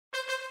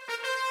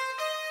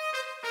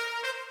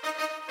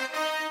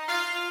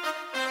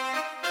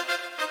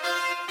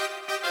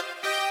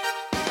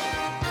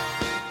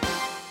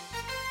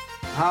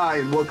Hi,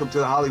 and welcome to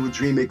the Hollywood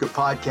Dreammaker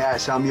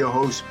podcast. I'm your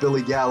host,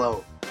 Billy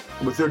Gallo.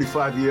 I'm a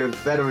 35-year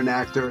veteran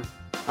actor.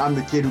 I'm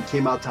the kid who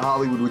came out to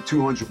Hollywood with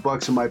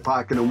 $200 in my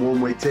pocket and a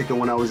one-way ticket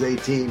when I was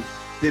 18.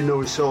 Didn't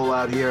know a soul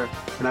out here,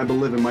 and I've been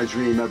living my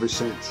dream ever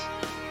since.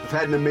 I've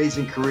had an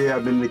amazing career.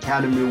 I've been an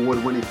Academy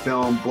Award-winning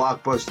film,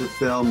 blockbuster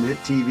film, hit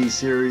TV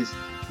series.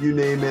 You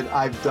name it,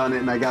 I've done it,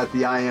 and I got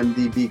the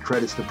IMDb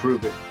credits to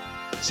prove it.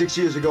 6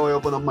 years ago, I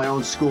opened up my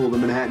own school, the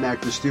Manhattan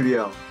Actor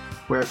Studio,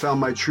 where I found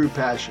my true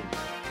passion.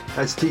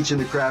 That's teaching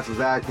the craft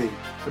of acting,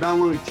 but not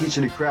only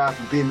teaching the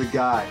craft of being the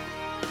guy.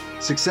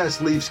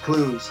 Success leaves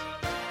clues.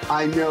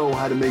 I know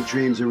how to make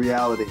dreams a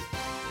reality.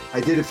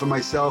 I did it for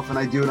myself, and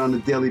I do it on a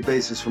daily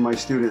basis for my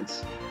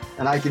students.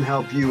 And I can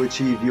help you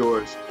achieve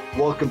yours.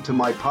 Welcome to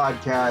my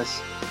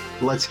podcast.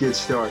 Let's get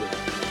started.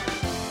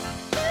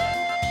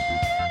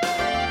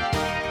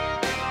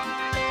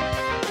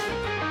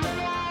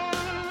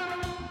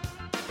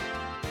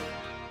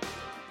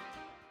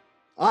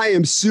 I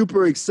am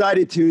super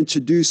excited to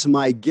introduce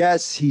my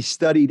guest. He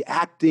studied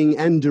acting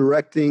and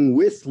directing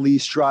with Lee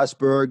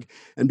Strasberg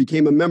and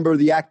became a member of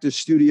the Actors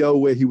Studio,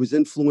 where he was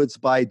influenced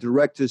by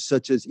directors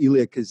such as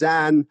Elia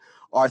Kazan,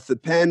 Arthur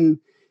Penn.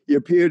 He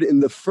appeared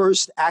in the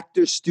first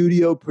Actors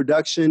Studio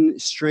production,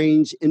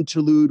 Strange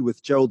Interlude,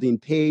 with Geraldine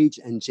Page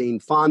and Jane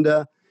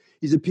Fonda.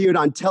 He's appeared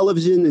on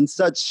television in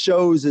such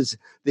shows as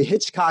The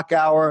Hitchcock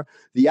Hour,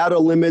 The Outer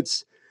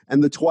Limits,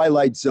 and The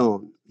Twilight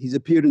Zone. He's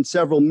appeared in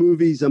several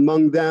movies,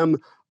 among them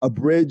A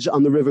Bridge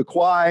on the River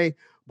Kwai,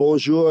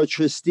 Bonjour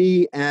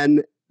Triste,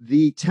 and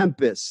The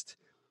Tempest.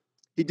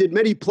 He did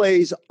many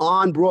plays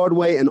on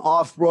Broadway and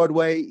off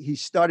Broadway. He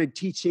started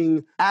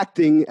teaching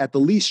acting at the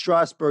Lee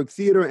Strasberg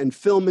Theater and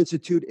Film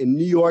Institute in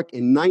New York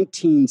in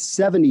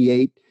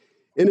 1978.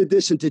 In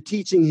addition to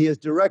teaching, he has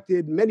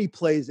directed many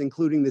plays,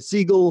 including The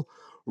Seagull,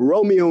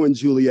 Romeo and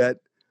Juliet,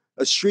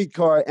 A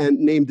Streetcar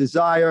Named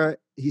Desire.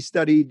 He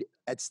studied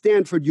at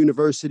Stanford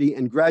University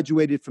and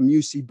graduated from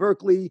UC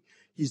Berkeley.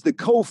 He's the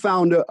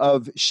co-founder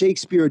of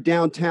Shakespeare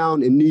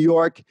Downtown in New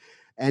York,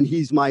 and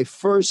he's my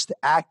first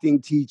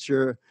acting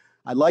teacher.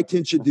 I'd like to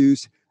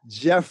introduce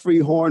Jeffrey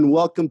Horn.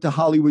 Welcome to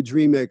Hollywood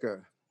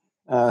Dreammaker.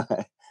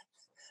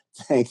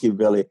 Thank you,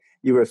 Billy.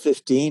 You were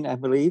 15, I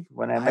believe,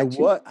 when I met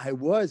you. I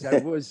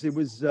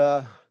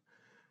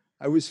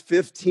was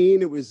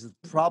 15. It was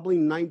probably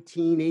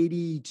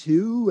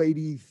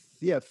 1982,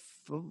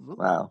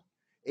 Wow.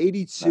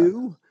 82.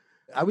 Wow.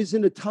 I was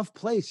in a tough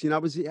place. I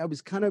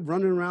was kind of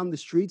running around the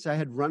streets. I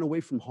had run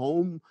away from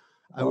home.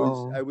 I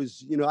was, I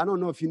don't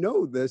know if you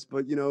know this,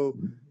 but,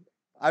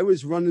 I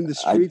was running the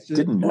streets. I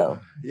didn't know.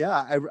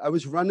 Yeah, I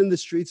was running the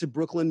streets of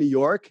Brooklyn, New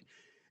York.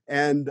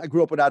 And I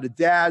grew up without a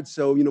dad.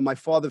 So, my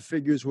father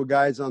figures were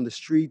guys on the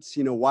streets,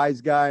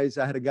 wise guys.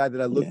 I had a guy that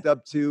I looked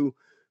up to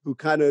who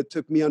kind of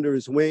took me under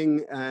his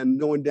wing and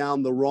going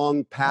down the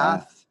wrong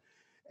path.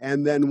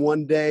 And then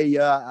one day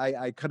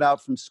I cut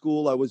out from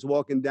school. I was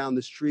walking down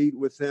the street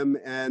with him,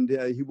 and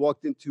he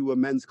walked into a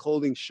men's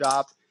clothing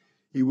shop.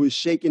 He was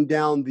shaking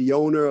down the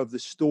owner of the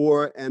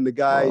store, and the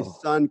guy's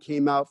son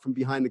came out from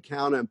behind the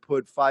counter and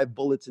put 5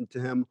 bullets into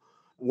him,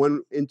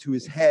 one into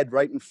his head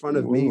right in front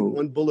of me.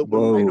 One bullet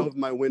went right over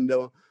my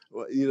window,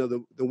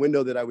 the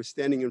window that I was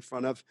standing in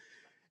front of.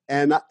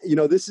 And,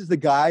 this is the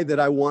guy that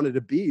I wanted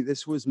to be.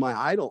 This was my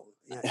idol.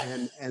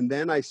 And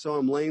then I saw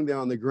him laying there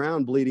on the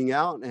ground bleeding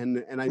out,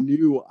 and I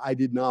knew I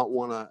did not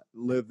want to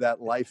live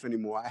that life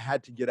anymore. I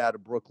had to get out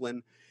of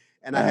Brooklyn.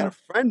 And I had a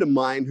friend of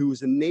mine who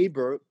was a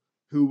neighbor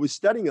who was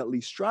studying at Lee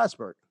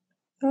Strasberg.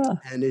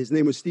 And his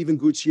name was Stephen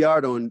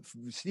Gucciardo. And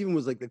Stephen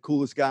was like the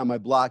coolest guy on my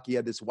block. He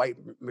had this white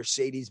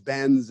Mercedes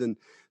Benz and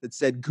that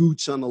said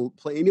Gooch on the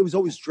plane. And he was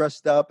always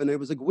dressed up. And it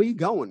was like, where are you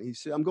going? He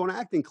said, I'm going to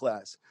acting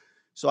class.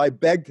 So I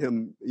begged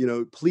him,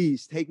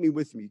 please take me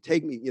with me.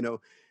 Take me,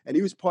 And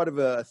he was part of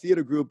a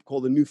theater group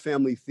called the New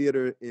Family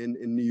Theater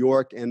in New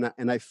York. And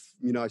I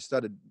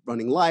started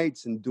running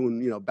lights and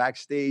doing,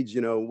 backstage,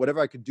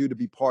 whatever I could do to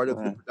be part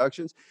of the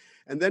productions.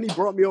 And then he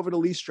brought me over to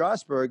Lee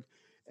Strasberg,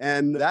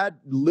 and that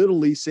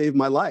literally saved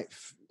my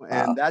life. Wow.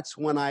 And that's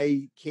when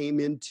I came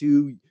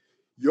into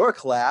your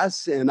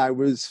class, and I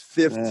was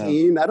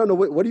 15. I don't know,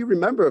 what do you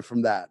remember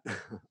from that?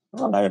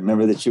 Well, I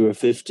remember that you were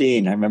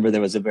 15. I remember there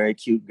was a very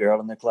cute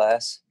girl in the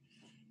class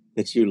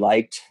that you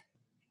liked.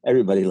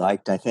 Everybody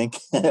liked, I think.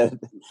 I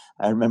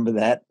remember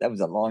that. That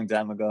was a long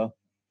time ago.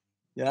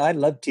 Yeah, I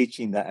loved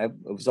teaching that. It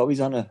was always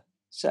on a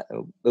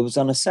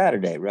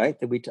Saturday, right?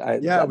 It was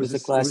a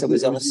class that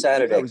was on a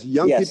Saturday. It was a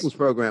young people's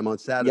program on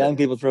Saturday. Young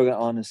people's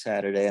program on a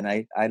Saturday, and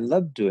I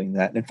loved doing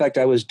that. In fact,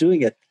 I was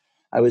doing it.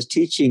 I was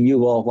teaching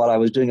you all while I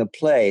was doing a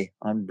play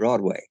on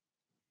Broadway.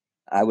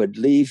 I would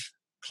leave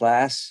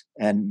class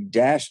and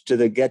dash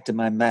to get to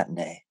my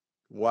matinee.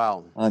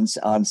 Wow! On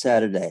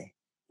Saturday,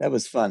 that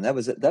was fun. That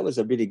was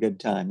a really good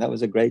time. That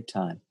was a great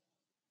time.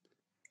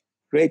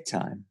 Great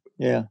time.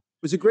 Yeah,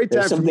 it was a great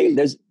time for me.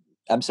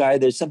 I'm sorry,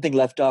 there's something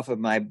left off of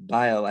my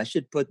bio. I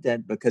should put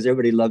that because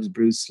everybody loves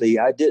Bruce Lee.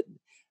 I did.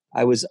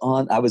 I was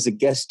a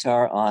guest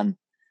star on,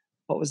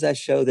 what was that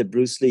show that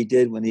Bruce Lee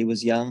did when he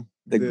was young?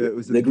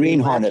 Was it The Green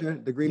Hornet.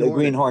 Lantern? The Green The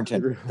Hornet. Green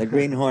Hornet. The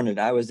Green Hornet.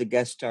 I was a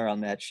guest star on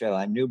that show.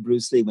 I knew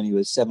Bruce Lee when he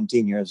was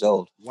 17 years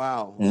old.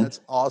 Wow, Yeah.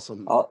 that's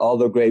awesome. All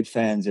the great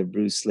fans of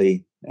Bruce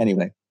Lee.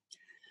 Anyway.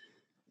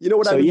 You know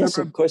what I So remember? yes,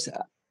 of course.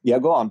 Yeah,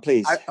 go on,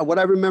 please. What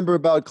I remember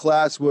about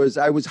class was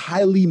I was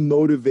highly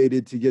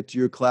motivated to get to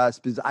your class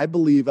because I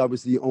believe I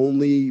was the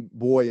only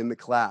boy in the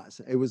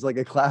class. It was like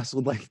a class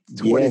with like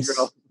 20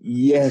 girls.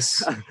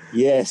 Yes.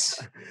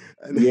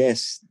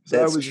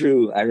 That's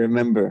true. I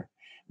remember.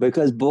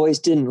 Because boys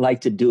didn't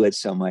like to do it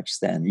so much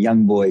then.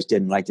 Young boys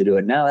didn't like to do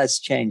it. Now that's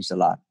changed a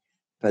lot.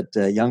 But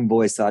young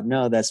boys thought,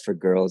 no, that's for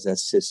girls.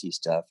 That's sissy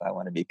stuff. I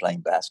want to be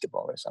playing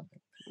basketball or something.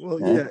 Well,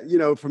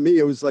 yeah, for me,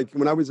 it was like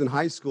when I was in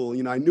high school,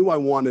 I knew I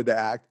wanted to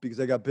act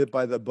because I got bit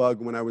by the bug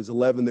when I was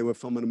 11. They were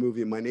filming a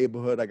movie in my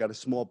neighborhood. I got a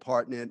small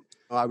part in it.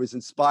 I was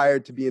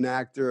inspired to be an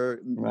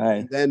actor.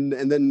 Right. And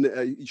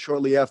then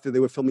shortly after, they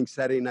were filming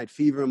Saturday Night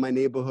Fever in my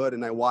neighborhood,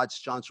 and I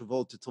watched John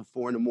Travolta till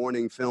 4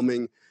 a.m.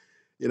 filming.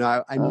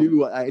 I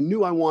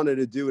knew I wanted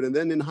to do it. And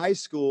then in high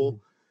school,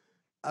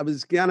 I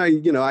was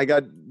I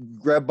got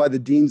grabbed by the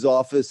dean's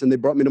office and they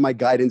brought me to my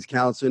guidance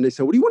counselor and they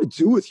said, "What do you want to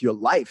do with your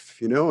life?"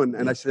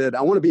 And I said,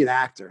 "I want to be an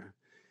actor."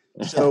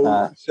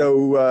 So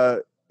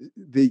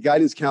the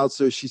guidance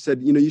counselor, she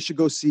said, "You should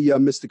go see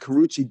Mr.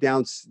 Carucci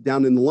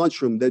down in the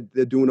lunchroom.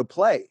 They're doing a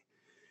play."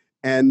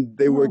 And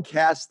they were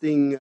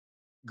casting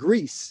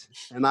Grease.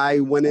 And I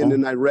went in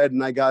and I read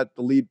and I got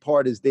the lead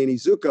part as Danny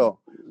Zuko.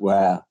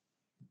 Wow.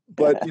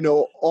 But,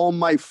 all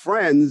my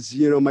friends,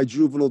 my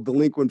juvenile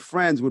delinquent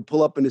friends would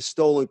pull up in a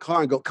stolen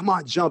car and go, "Come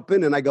on, jump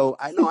in." And I go,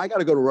 "I know, I got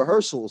to go to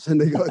rehearsals." And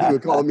they were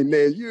calling me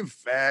names, "You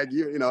fag,"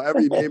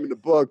 every name in the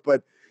book.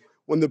 But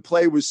when the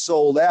play was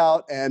sold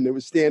out and it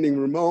was standing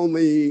room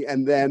only,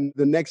 and then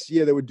the next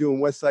year they were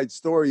doing West Side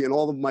Story and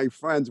all of my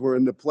friends were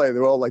in the play. They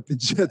were all like the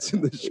Jets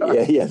in the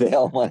Sharks. Yeah, they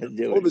all wanted to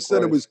do it. All of a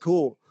sudden it was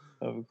cool.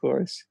 Of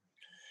course.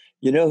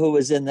 You know who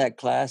was in that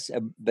class,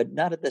 but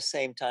not at the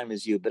same time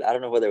as you, but I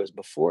don't know whether it was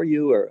before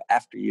you or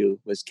after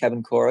you, was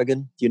Kevin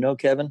Corrigan. Do you know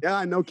Kevin? Yeah,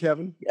 I know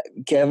Kevin. Yeah,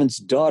 Kevin's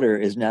daughter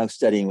is now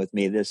studying with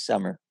me this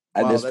summer,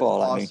 this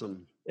fall. Awesome. I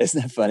mean, isn't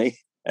that funny?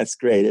 That's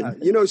great.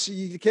 So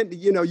you can't,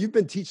 you've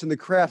been teaching the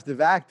craft of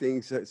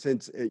acting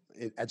since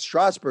at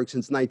Strasberg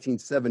since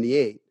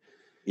 1978.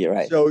 You're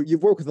right. So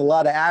you've worked with a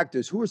lot of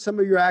actors. Who are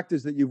some of your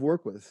actors that you've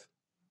worked with?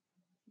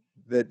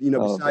 That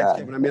besides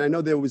Kevin. I mean, I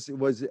know there was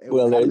Adam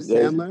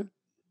Sandler.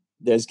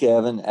 There's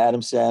Kevin,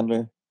 Adam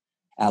Sandler,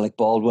 Alec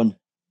Baldwin,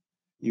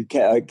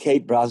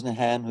 Kate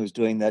Brosnahan, who's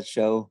doing that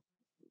show,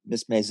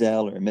 Miss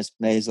Maisel or Miss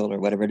Maisel or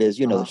whatever it is.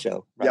 You know the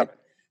show, right? Yep.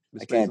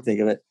 I can't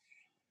think of it.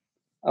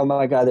 Oh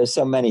my God, there's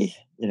so many,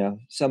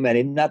 so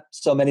many, not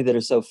so many that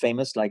are so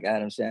famous like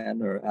Adam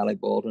Sandler or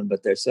Alec Baldwin,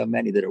 but there's so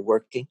many that are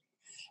working.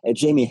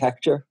 Jamie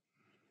Hector,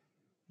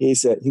 he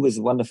was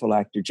a wonderful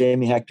actor.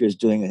 Jamie Hector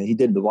he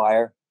did The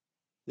Wire.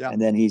 Yeah.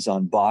 And then he's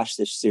on Bosch,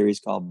 this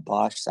series called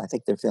Bosch. I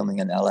think they're filming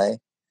in LA.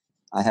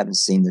 I haven't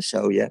seen the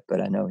show yet, but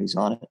I know he's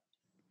on it.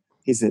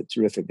 He's a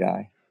terrific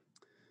guy.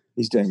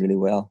 He's doing really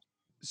well.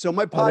 So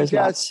my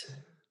podcast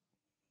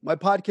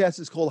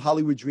is called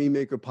Hollywood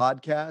Dreammaker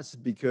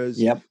Podcast because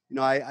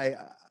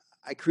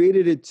I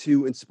created it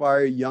to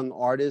inspire young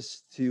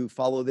artists to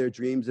follow their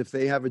dreams. If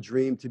they have a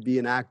dream to be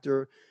an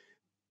actor,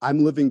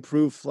 I'm living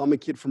proof. I'm a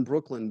kid from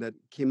Brooklyn that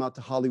came out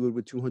to Hollywood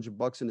with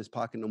 $200 in his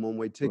pocket and a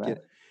one-way ticket.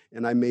 Right.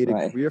 And I made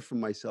a career for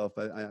myself.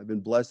 I've been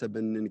blessed. I've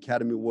been in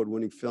Academy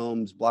Award-winning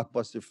films,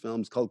 blockbuster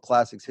films, cult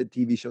classics, hit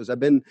TV shows. I've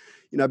been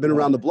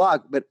around the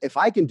block. But if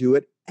I can do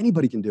it,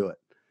 anybody can do it.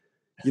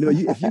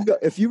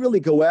 If you really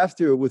go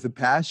after it with a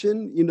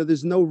passion,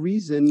 there's no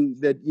reason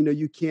that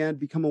you can't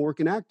become a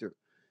working actor.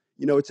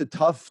 It's a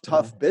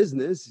tough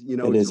business.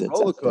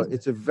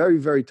 It's a very,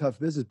 very tough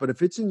business. But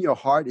if it's in your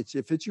heart,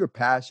 if it's your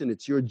passion,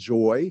 it's your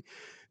joy.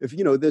 If,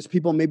 there's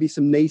people, maybe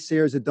some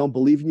naysayers that don't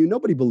believe in you.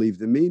 Nobody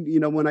believed in me.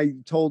 When I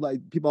told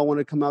people I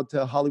wanted to come out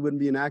to Hollywood and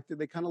be an actor,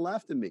 they kind of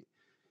laughed at me.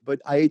 But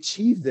I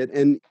achieved it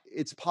and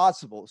it's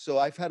possible. So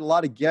I've had a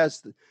lot of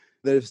guests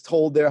that have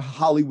told their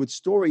Hollywood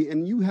story.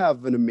 And you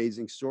have an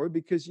amazing story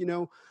because,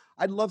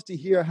 I'd love to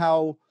hear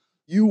how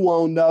you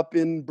wound up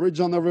in Bridge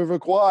on the River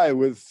Kwai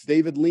with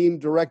David Lean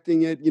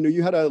directing it.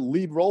 You had a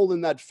lead role in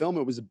that film.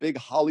 It was a big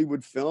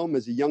Hollywood film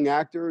as a young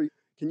actor.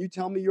 Can you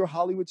tell me your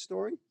Hollywood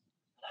story?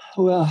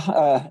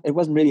 Well, it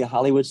wasn't really a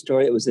Hollywood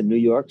story. It was a New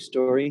York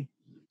story.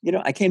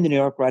 I came to New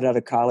York right out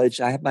of college.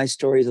 My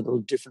story is a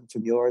little different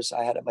from yours.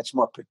 I had a much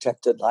more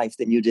protected life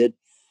than you did.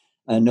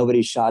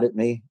 Nobody shot at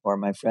me or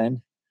my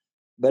friend.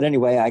 But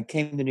anyway, I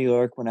came to New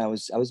York when I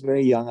was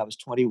very young. I was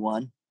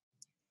 21.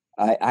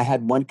 I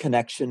had one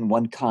connection, a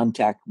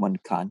contact.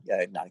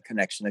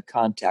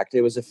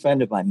 It was a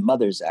friend of my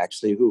mother's,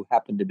 actually, who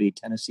happened to be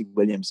Tennessee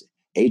Williams'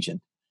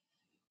 agent.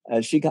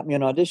 She got me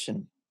an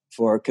audition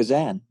for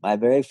Kazan. My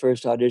very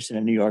first audition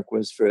in New York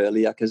was for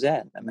Elia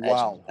Kazan.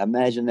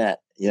 Imagine that.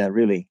 Yeah,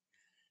 really.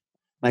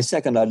 My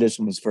second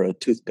audition was for a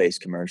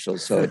toothpaste commercial,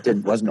 so it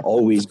wasn't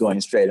always going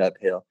straight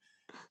uphill.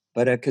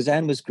 But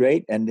Kazan was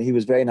great, and he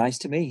was very nice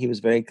to me. He was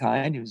very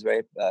kind. He was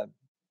very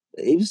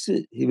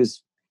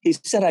he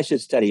said I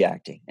should study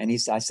acting. And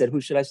I said,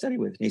 who should I study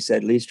with? And he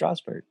said, Lee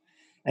Strasberg.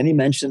 And he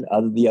mentioned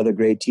the other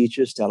great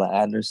teachers, Stella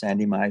Adler,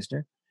 Sandy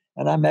Meisner.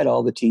 And I met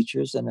all the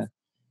teachers, and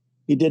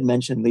he did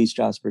mention Lee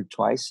Strasberg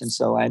twice. And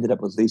so I ended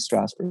up with Lee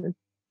Strasberg.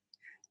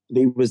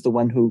 Lee was the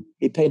one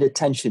he paid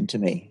attention to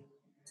me.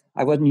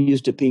 I wasn't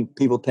used to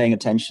people paying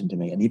attention to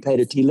me, and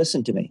he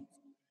listened to me.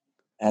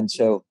 And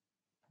so,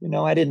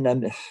 I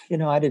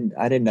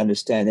didn't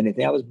understand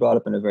anything. I was brought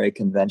up in a very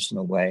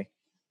conventional way,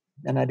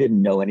 and I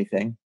didn't know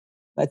anything.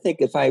 I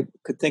think if I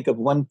could think of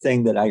one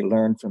thing that I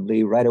learned from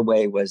Lee right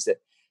away was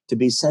that to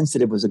be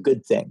sensitive was a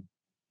good thing.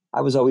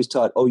 I was always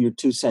taught, oh, you're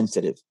too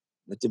sensitive.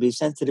 But to be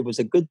sensitive was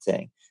a good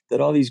thing.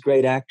 That all these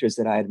great actors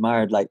that I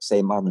admired, like,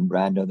 say, Marlon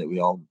Brando, that we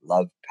all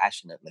love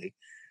passionately,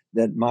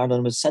 that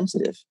Marlon was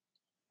sensitive.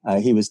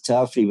 He was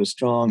tough, he was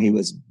strong, he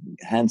was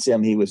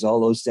handsome, he was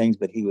all those things,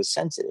 but he was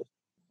sensitive.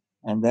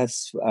 And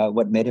that's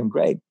what made him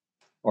great,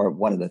 or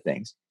one of the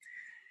things.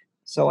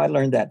 So I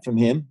learned that from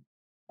him.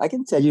 I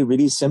can tell you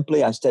really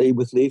simply, I studied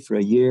with Lee for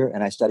a year,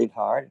 and I studied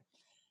hard.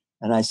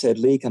 And I said,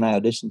 Lee, can I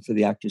audition for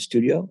the Actors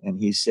Studio? And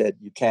he said,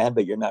 you can,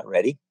 but you're not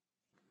ready.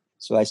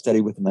 So I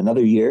studied with him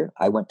another year.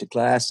 I went to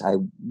class. I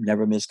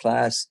never missed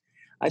class.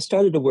 I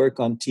started to work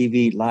on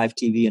TV, live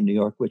TV in New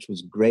York, which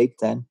was great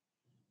then.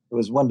 It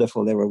was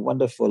wonderful. There were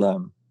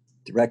wonderful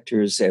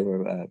directors. There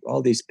were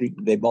all these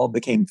people. They all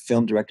became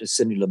film directors.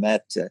 Sidney Lumet,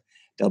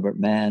 Delbert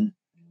Mann.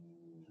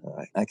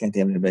 I can't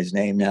think of anybody's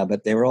name now,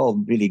 but they were all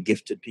really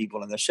gifted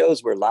people. And the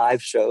shows were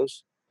live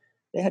shows.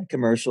 They had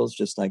commercials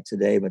just like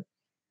today, but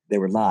they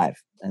were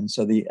live. And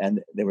so they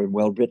were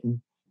well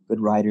written,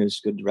 good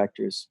writers, good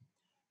directors.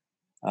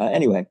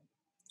 Anyway,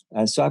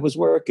 so I was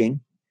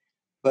working,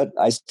 but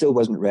I still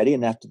wasn't ready.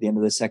 And after the end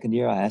of the second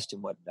year, I asked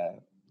him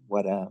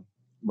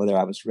whether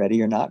I was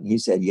ready or not. And he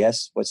said,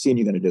 yes. What scene are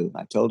you going to do?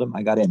 I told him.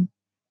 I got in.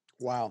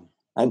 Wow.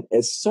 And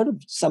it's sort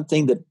of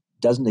something that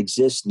doesn't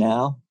exist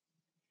now.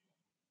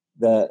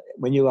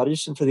 When you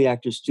audition for the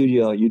Actors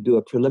Studio, you do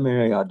a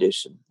preliminary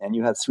audition, and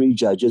you have 3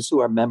 judges who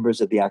are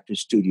members of the Actors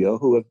Studio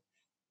who have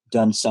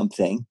done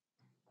something,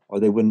 or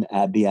they wouldn't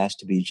be asked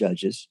to be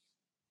judges.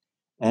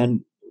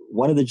 And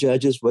one of the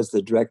judges was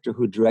the director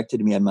who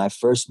directed me in my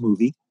first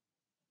movie.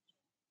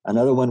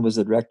 Another one was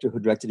the director who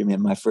directed me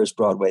in my first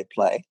Broadway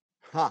play.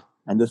 Huh.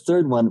 And the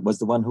third one was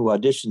the one who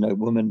a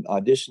woman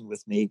auditioned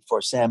with me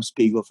for Sam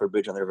Spiegel for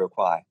Bridge on the River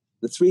Kwai.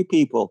 The 3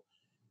 people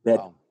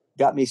that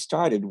got me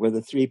started were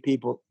the 3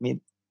 people. I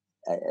mean,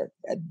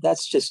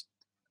 that's just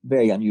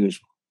very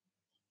unusual.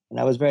 And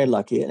I was very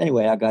lucky.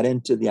 Anyway, I got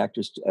into the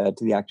Actors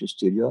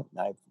Studio.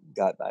 I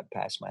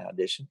passed my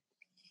audition.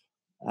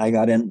 I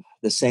got in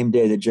the same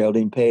day that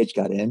Geraldine Page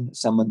got in,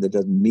 someone that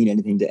doesn't mean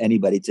anything to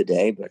anybody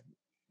today, but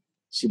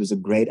she was a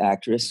great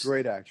actress.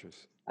 Great actress.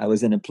 I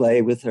was in a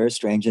play with her,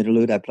 Strange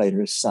Interlude. I played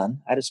her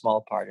son. I had a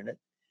small part in it.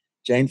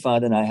 Jane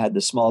Fonda and I had the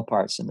small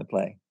parts in the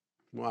play.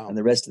 Wow. And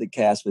the rest of the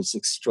cast was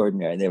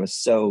extraordinary. There were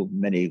so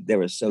many. They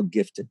were so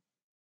gifted.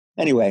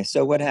 Anyway,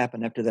 so what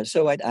happened after that?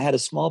 So I had a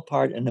small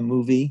part in a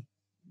movie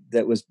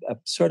that was a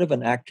sort of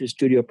an Actors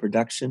Studio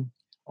production.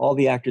 All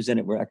the actors in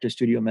it were Actors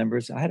Studio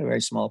members. I had a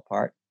very small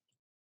part.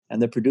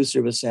 And the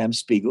producer was Sam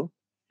Spiegel,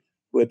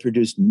 who had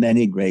produced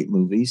many great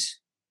movies.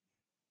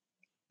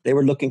 They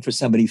were looking for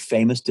somebody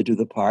famous to do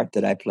the part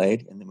that I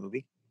played in the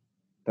movie.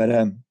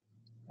 But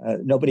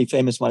nobody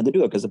famous wanted to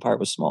do it because the part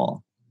was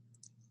small.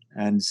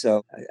 And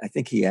so I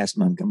think he asked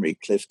Montgomery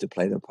Clift to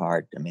play the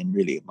part. I mean,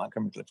 really,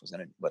 Montgomery Clift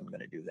wasn't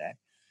going to do that.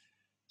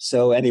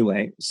 So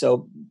anyway,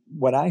 so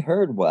what I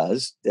heard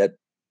was that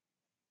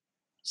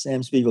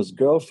Sam Spiegel's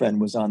girlfriend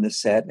was on the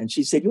set, and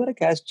she said, you want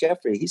to cast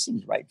Jeffrey? He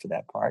seems right for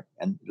that part.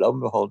 And lo and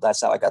behold,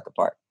 that's how I got the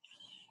part.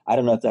 I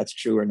don't know if that's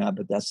true or not,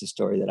 but that's the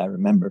story that I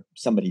remember.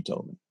 Somebody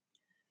told me.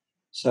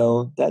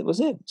 So that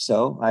was it.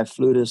 So I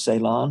flew to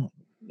Ceylon,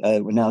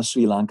 now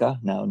Sri Lanka,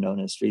 now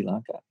known as Sri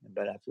Lanka.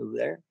 But I flew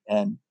there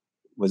and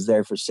was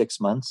there for 6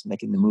 months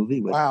making the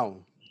movie.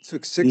 Wow. It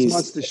took 6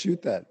 months to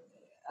shoot that.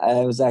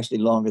 It was actually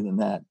longer than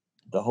that,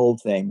 the whole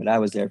thing, but I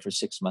was there for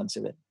 6 months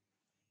of it.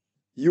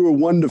 You were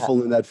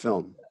wonderful in that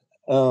film.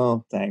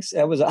 Oh, thanks.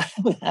 I was all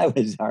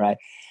right.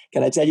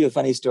 Can I tell you a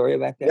funny story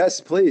about that?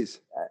 Yes, please.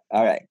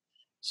 All right.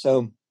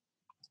 So,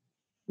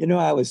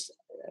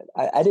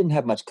 I didn't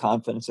have much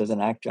confidence as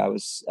an actor. I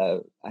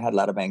had a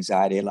lot of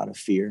anxiety, a lot of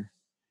fear.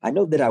 I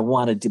know that I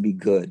wanted to be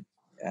good.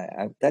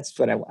 That's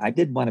what I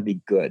did want to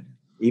be good,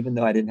 even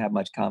though I didn't have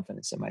much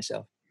confidence in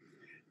myself.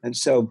 And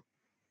so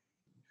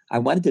I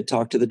wanted to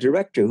talk to the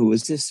director, who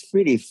was this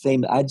really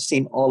famous. I'd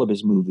seen all of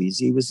his movies.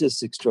 He was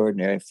this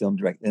extraordinary film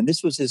director. And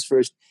this was his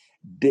first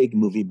big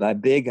movie. By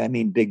big, I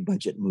mean big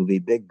budget movie,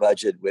 big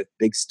budget with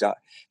big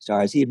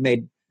stars. He had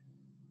made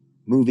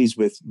movies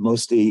with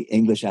mostly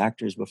English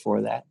actors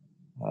before that.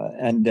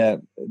 And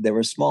they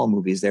were small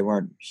movies. They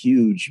weren't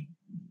huge,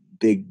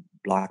 big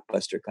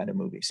blockbuster kind of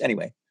movies.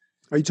 Anyway.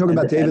 Are you talking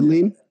about David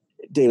Lean?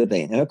 David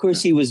Lean. And of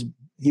course, he was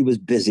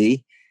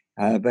busy.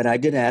 But I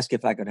did ask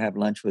if I could have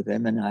lunch with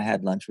him, and I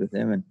had lunch with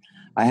him, and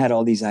I had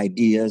all these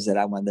ideas that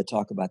I wanted to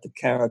talk about the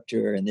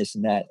character and this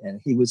and that.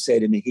 And he would say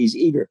to me, he's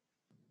eager.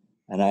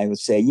 And I would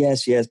say,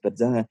 yes, but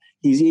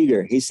he's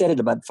eager. He said it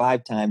about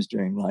 5 times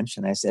during lunch.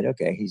 And I said,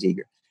 okay, he's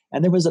eager.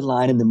 And there was a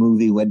line in the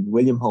movie when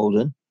William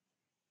Holden,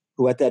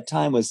 who at that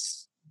time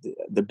was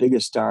the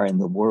biggest star in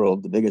the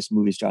world, the biggest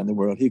movie star in the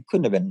world. He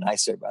couldn't have been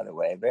nicer, by the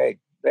way. Very,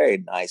 very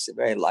nice,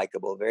 very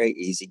likable, very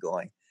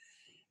easygoing.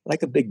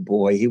 Like a big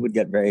boy, he would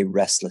get very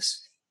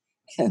restless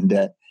and,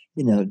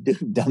 do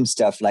dumb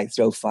stuff like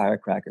throw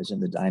firecrackers in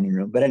the dining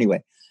room. But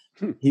anyway,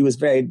 he was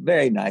very,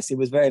 very nice. He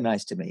was very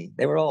nice to me.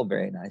 They were all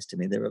very nice to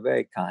me. They were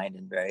very kind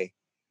and very,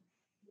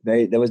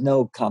 very, there was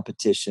no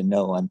competition,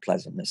 no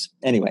unpleasantness.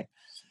 Anyway,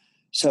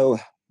 so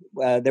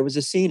there was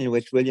a scene in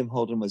which William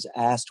Holden was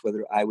asked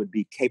whether I would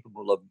be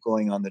capable of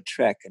going on the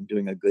trek and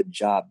doing a good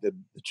job, the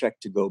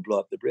trek to go blow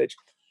up the bridge.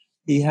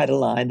 He had a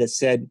line that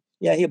said,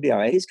 yeah, he'll be all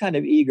right. He's kind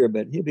of eager,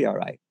 but he'll be all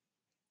right.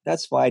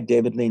 That's why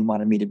David Lean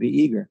wanted me to be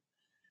eager.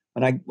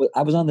 When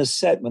I was on the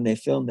set when they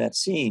filmed that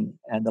scene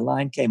and the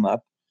line came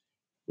up,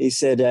 he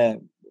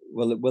said,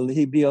 will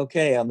he be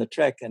okay on the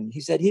trek? And he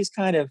said, he's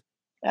kind of,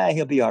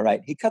 he'll be all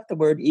right. He cut the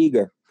word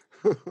eager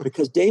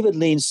because David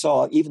Lean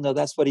saw, even though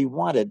that's what he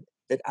wanted,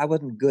 that I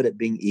wasn't good at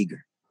being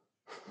eager.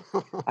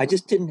 I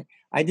just didn't,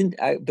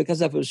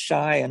 because I was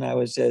shy and I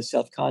was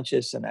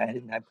self-conscious and I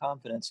didn't have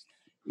confidence.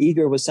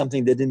 Eager was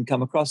something that didn't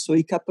come across. So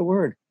he cut the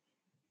word.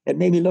 It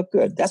made me look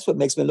good. That's what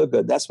makes me look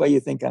good. That's why you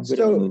think I'm good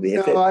in the movie.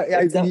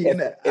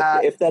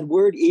 If that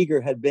word eager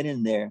had been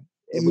in there,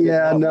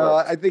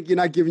 I think you're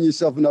not giving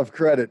yourself enough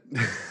credit.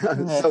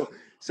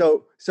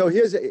 So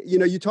here's,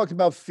 you talked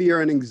about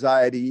fear and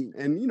anxiety,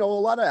 and, a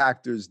lot of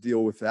actors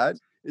deal with that.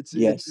 It's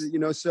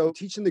so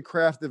teaching the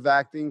craft of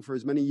acting for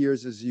as many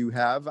years as you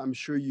have, I'm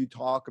sure you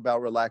talk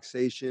about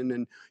relaxation.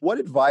 And what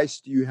advice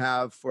do you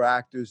have for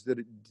actors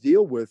that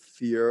deal with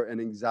fear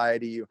and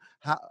anxiety?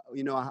 How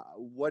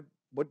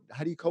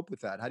do you cope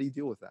with that? How do you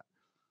deal with that?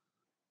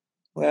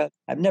 Well,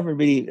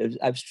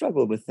 I've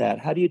struggled with that.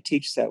 How do you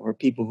teach that where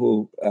people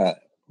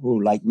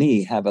who like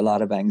me have a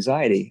lot of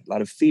anxiety, a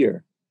lot of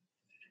fear?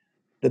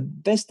 The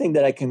best thing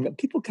that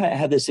people kind of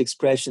have this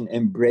expression,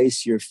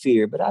 embrace your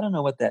fear, but I don't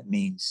know what that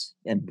means.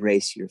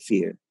 Embrace your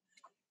fear.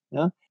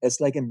 It's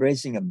like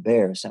embracing a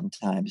bear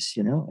sometimes,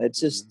 it's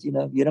just, you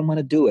don't want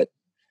to do it.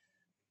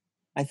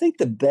 I think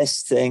the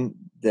best thing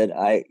that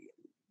I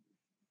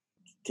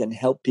can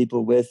help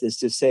people with is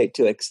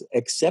to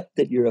accept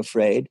that you're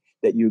afraid,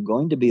 that you're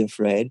going to be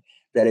afraid,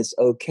 that it's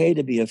okay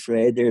to be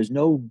afraid. There's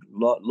no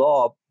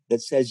law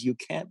that says you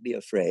can't be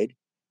afraid,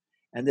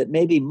 and that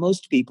maybe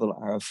most people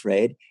are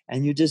afraid,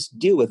 and you just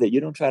deal with it. You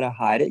don't try to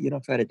hide it. You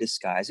don't try to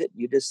disguise it.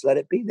 You just let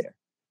it be there.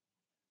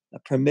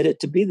 Permit it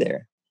to be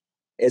there.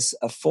 It's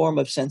a form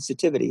of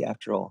sensitivity,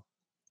 after all.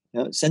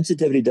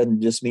 Sensitivity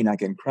doesn't just mean I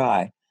can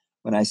cry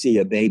when I see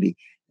a baby.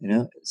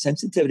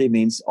 Sensitivity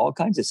means all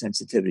kinds of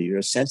sensitivity.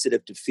 You're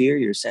sensitive to fear.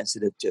 You're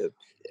sensitive to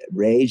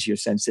rage. You're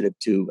sensitive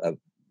to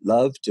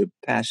love, to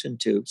passion,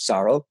 to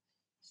sorrow.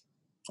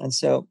 And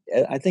so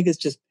I think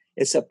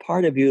it's a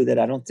part of you that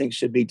I don't think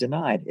should be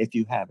denied if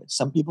you have it.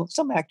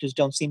 Some actors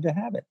don't seem to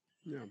have it.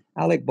 Yeah.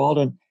 Alec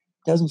Baldwin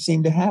doesn't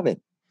seem to have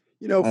it.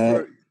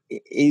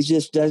 He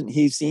just doesn't.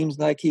 He seems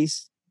like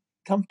he's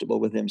comfortable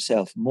with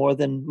himself more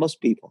than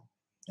most people.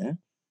 Yeah.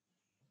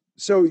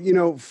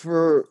 So,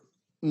 for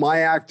my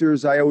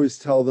actors, I always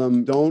tell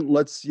them,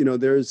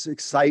 there's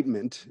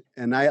excitement.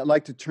 And I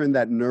like to turn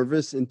that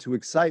nervous into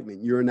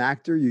excitement. You're an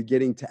actor, you're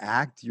getting to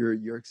act,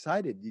 you're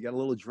excited. You got a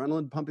little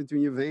adrenaline pumping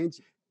through your veins.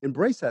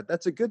 Embrace that.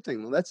 That's a good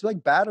thing. That's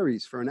like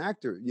batteries for an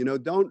actor.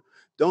 Don't,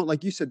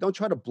 like you said, don't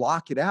try to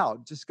block it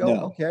out. Just go,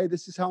 okay,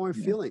 this is how I'm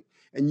feeling,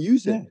 and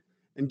use it.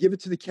 And give it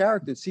to the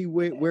character and see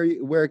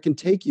where it can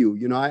take you.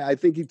 I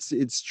think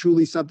it's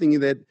truly something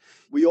that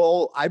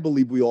I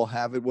believe we all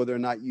have it, whether or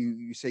not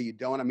you say you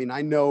don't. I mean,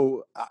 I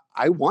know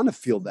I want to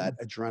feel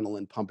that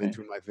adrenaline pumping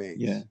through my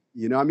veins.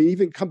 Yeah.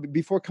 Even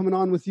before coming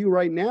on with you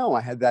right now,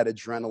 I had that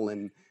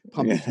adrenaline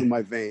pumping through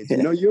my veins.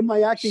 You're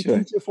my acting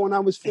teacher from when I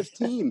was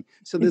 15.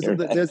 So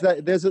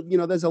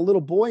there's a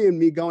little boy in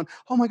me going,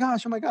 oh my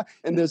gosh.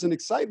 And there's an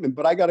excitement,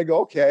 but I got to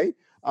go, okay,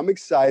 I'm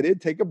excited,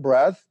 take a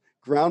breath,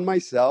 ground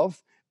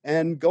myself,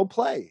 and go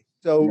play.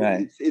 So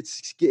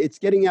it's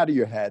getting out of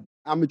your head.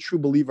 I'm a true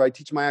believer. I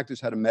teach my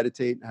actors how to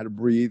meditate, how to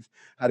breathe,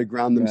 how to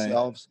ground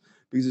themselves,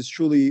 because it's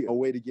truly a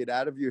way to get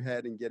out of your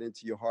head and get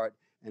into your heart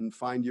and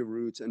find your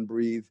roots and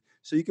breathe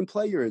so you can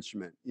play your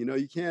instrument. You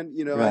can't,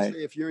 I say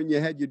if you're in your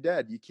head, you're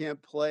dead. You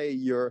can't play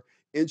your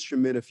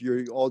instrument if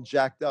you're all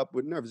jacked up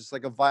with nerves. It's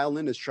like a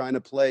violinist trying to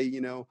play,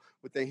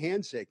 with their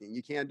hand shaking.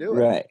 You can't do it.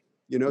 Right.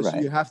 So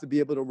you have to be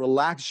able to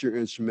relax your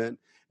instrument.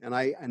 And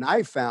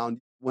I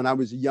found when I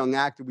was a young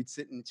actor, we'd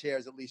sit in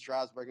chairs at Lee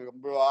Strasberg and go,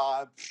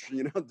 blah,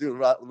 do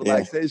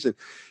relaxation,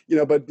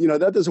 but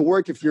that doesn't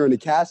work if you're in a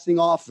casting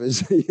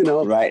office,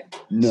 Right.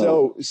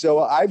 No. So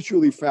I've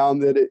truly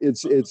found that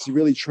it's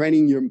really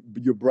training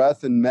your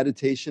breath and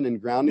meditation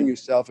and grounding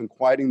yourself and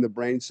quieting the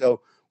brain.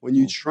 So when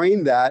you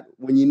train that,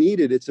 when you need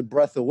it, it's a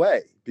breath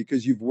away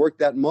because you've worked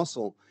that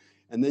muscle.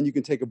 And then you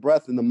can take a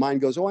breath and the mind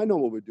goes, oh, I know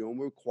what we're doing.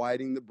 We're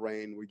quieting the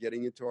brain. We're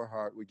getting into our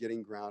heart. We're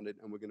getting grounded,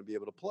 and we're going to be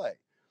able to play.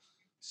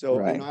 So,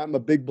 Right. I'm a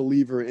big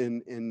believer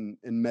in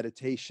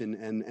meditation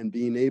and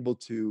being able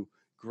to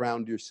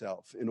ground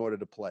yourself in order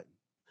to play.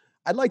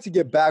 I'd like to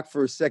get back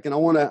for a second. I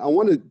want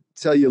to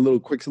tell you a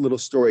little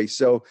story.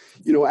 So,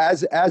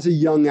 as a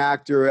young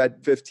actor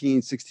at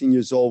 15, 16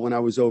 years old, when I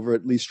was over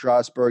at Lee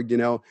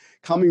Strasberg,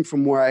 coming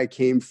from where I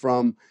came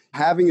from,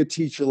 having a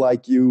teacher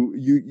like you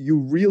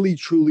really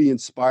truly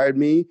inspired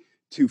me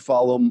to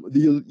follow.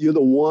 You're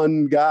the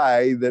one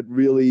guy that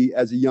really,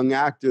 as a young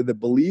actor, that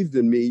believed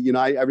in me.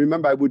 I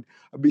remember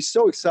I'd be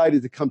so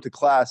excited to come to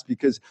class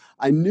because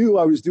I knew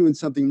I was doing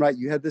something right.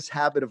 You had this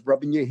habit of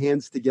rubbing your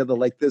hands together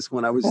like this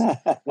when I was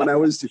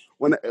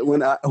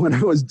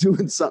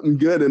doing something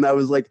good, and I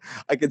was like,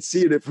 I could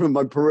see it from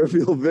my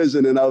peripheral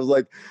vision, and I was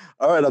like,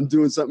 all right, I'm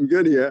doing something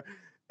good here.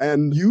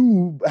 And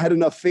you had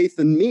enough faith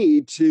in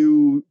me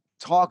to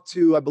talk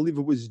to, I believe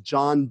it was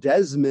John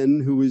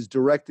Desmond, who was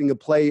directing a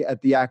play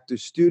at the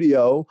Actors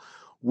Studio,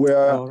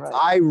 where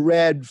I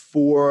read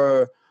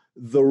for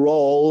the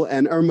role,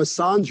 and Irma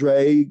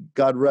Sandre,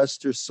 God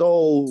rest her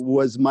soul,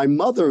 was my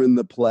mother in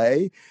the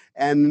play.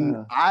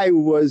 And I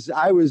was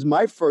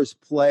my first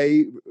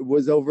play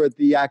was over at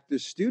the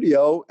Actors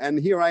Studio, and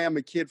here I am,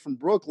 a kid from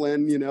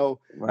Brooklyn,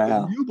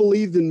 Wow. You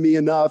believed in me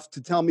enough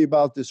to tell me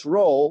about this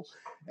role,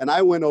 and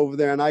I went over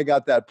there and I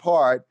got that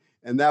part.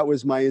 And that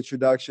was my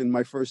introduction,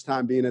 my first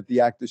time being at the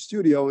Actors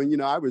Studio.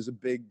 And, I was a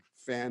big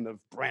fan of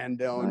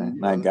Brando. And,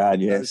 my God,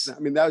 yes. I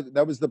mean,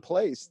 that was the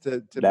place to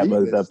be. That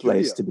was the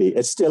place to be.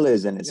 It still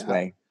is in its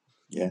way.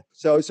 Yeah.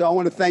 So I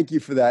want to thank you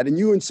for that. And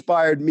you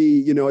inspired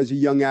me, as a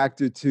young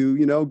actor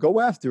to, go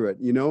after it,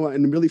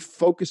 and really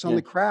focus on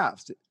the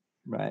craft.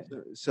 Right.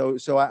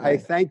 So I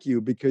thank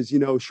you because,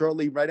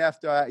 shortly right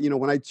after,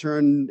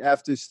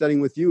 after studying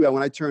with you,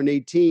 when I turned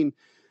 18,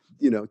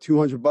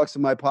 $200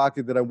 in my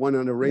pocket that I won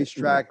on a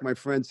racetrack. My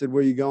friend said,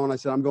 where are you going? I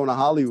said, I'm going to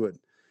Hollywood.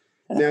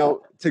 Now,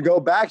 to go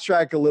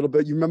backtrack a little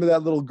bit, you remember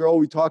that little girl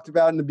we talked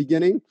about in the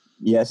beginning?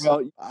 Yes.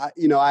 Well,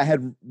 I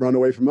had run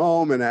away from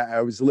home and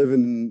I was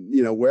living,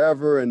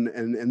 wherever. And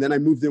then I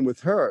moved in with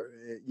her,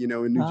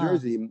 in New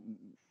Jersey.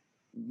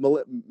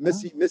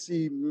 Missy.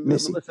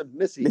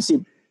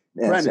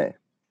 Brennan.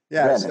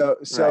 Yeah. So,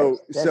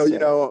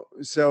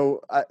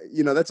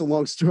 that's a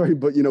long story,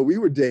 but, we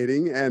were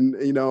dating and,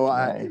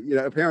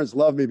 her parents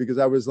loved me because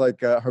I was like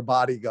her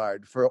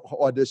bodyguard for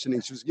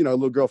auditioning. She was, a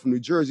little girl from New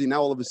Jersey.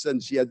 Now, all of a sudden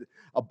she had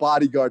a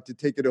bodyguard to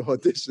take her to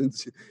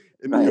auditions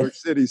in New York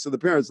City. So the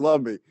parents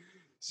loved me.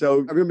 So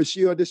I remember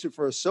she auditioned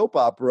for a soap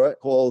opera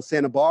called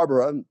Santa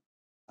Barbara.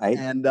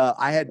 And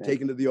I had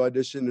taken to the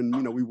audition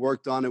and, we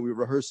worked on it. We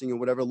were rehearsing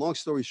and whatever. Long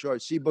story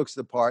short, she books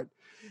the part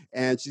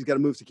and she's got to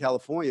move to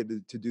California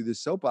to do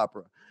this soap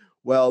opera.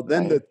 Well,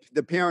 then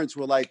the parents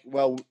were like,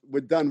 well,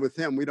 we're done with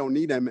him. We don't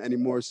need him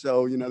anymore.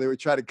 So, they would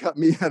try to cut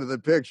me out of the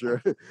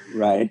picture.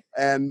 Right.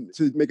 And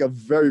to make a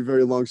very,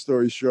 very long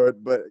story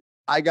short, but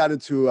I got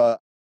into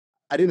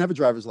I didn't have a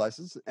driver's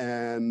license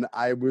and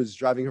I was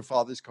driving her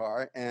father's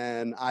car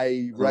and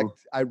I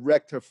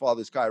wrecked her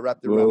father's car. I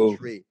wrapped it around a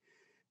tree.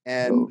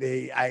 And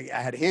I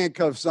had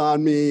handcuffs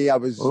on me. I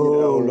was,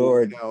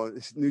 Lord.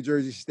 New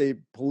Jersey State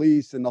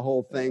Police and the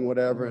whole thing,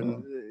 whatever.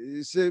 And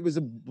it was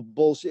a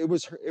bullshit. It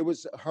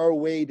was her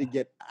way to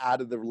get out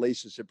of the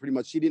relationship. Pretty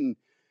much, she didn't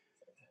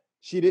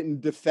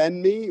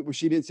defend me.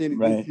 She didn't say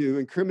anything to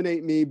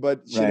incriminate me,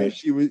 but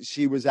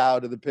she was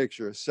out of the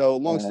picture. So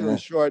long story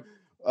short.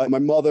 My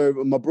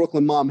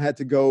Brooklyn mom had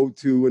to go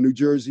to a New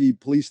Jersey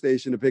police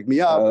station to pick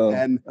me up.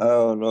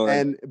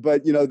 Lord.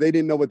 But they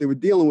didn't know what they were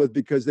dealing with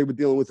because they were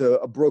dealing with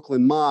a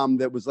Brooklyn mom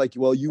that was like,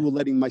 well, you were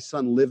letting my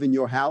son live in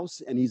your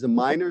house and he's a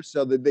minor.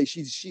 So that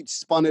she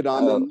spun it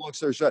on them. Long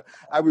story short,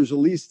 I was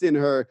released in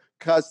her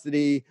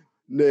custody,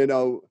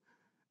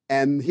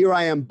 and here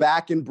I am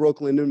back in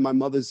Brooklyn in my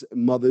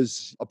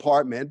mother's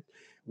apartment,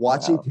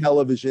 watching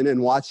television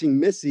and watching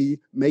Missy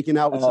making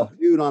out with some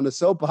dude on a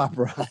soap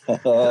opera.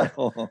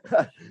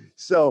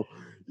 So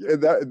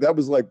that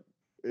was like,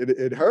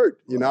 it hurt,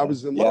 I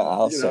was in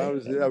love.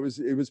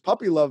 It was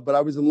puppy love, but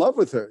I was in love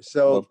with her.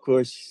 So of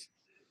course.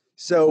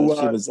 So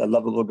she was a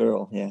lovable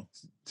girl. Yeah.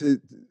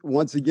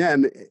 Once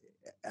again,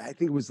 I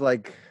think it was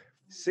like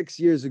 6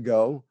 years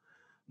ago,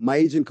 my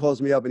agent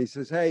calls me up and he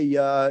says, hey,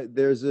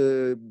 there's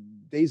a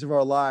Days of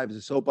Our Lives,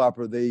 a soap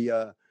opera.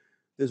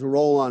 There's a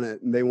role on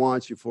it and they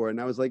want you for it.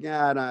 And I was like,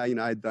 I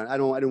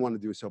didn't want to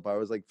do a soap opera. I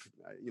was like,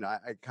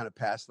 I kind of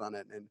passed on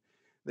it. And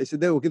they said,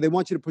 they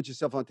want you to put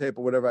yourself on tape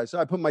or whatever. So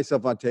I put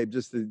myself on tape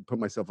just to put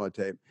myself on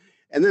tape.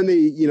 And then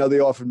they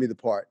offered me the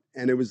part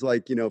and it was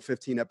like,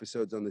 15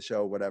 episodes on the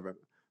show, whatever.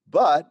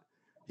 But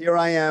here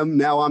I am.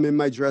 Now I'm in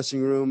my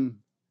dressing room.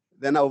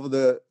 Then over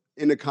the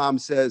intercom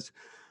says,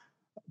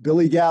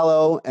 Billy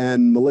Gallo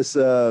and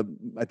Melissa,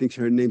 I think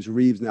her name's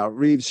Reeves now.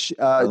 Reeves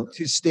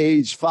to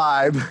stage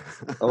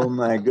 5. Oh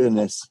my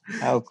goodness!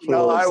 How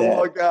cool is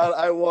that?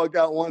 I walk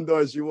out one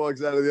door, she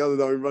walks out of the other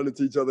door. We run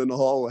into each other in the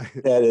hallway.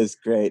 That is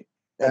great.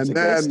 That's a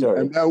great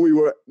story. And then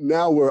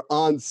we're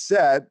on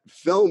set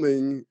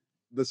filming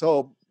the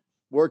soap.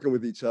 working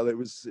with each other. It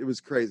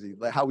was crazy,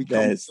 like how we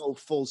come so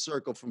full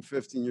circle from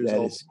 15 years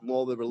old, from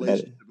all the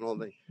relationship and all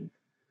the.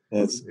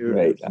 That's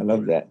great. I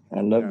love that.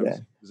 I love that.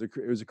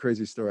 It was a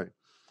crazy story.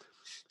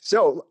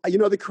 So,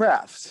 the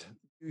craft.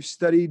 You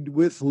studied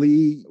with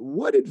Lee.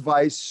 What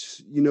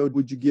advice,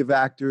 would you give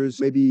actors?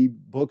 Maybe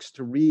books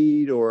to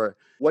read or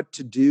what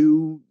to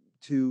do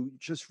to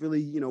just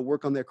really,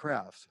 work on their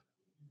craft?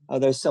 Oh,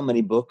 there's so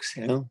many books,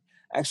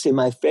 Actually,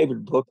 my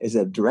favorite book is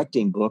a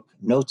directing book,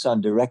 Notes on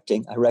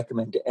Directing. I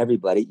recommend to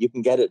everybody. You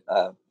can get it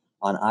on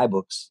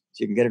iBooks. So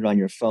you can get it on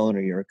your phone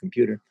or your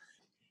computer.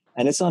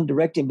 And it's on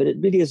directing, but it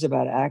really is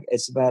about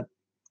It's about.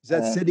 Is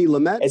that Sidney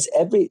Lumet? It's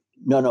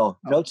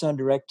Notes on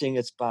Directing.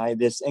 It's by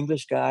this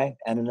English guy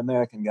and an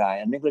American guy.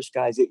 An English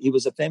guy, he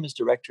was a famous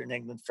director in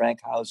England, Frank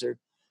Hauser,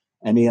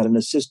 and he had an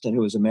assistant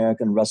who was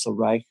American, Russell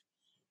Reich.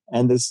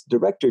 And this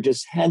director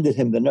just handed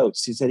him the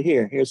notes. He said,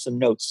 here's some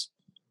notes.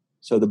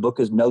 So the book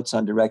is Notes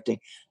on Directing.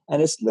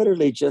 And it's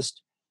literally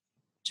just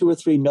 2 or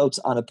 3 notes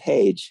on a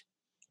page.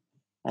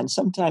 And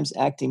sometimes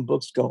acting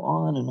books go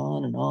on and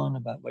on and on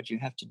about what you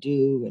have to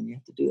do and you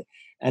have to do it.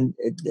 And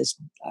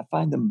I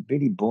find them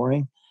really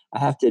boring. I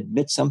have to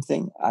admit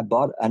something. I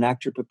bought An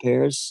Actor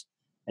Prepares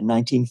in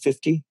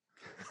 1950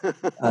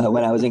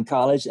 when I was in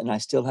college, and I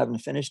still haven't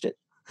finished it.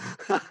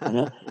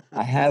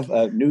 I have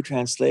a new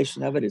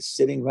translation of it. It's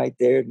sitting right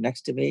there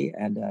next to me,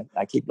 and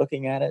I keep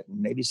looking at it.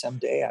 And maybe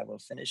someday I will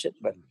finish it,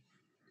 but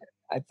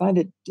I find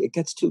it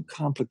gets too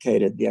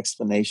complicated, the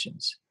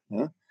explanations.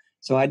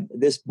 So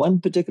this one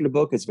particular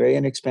book is very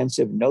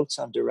inexpensive, Notes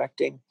on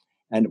Directing.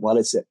 And while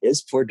it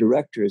is for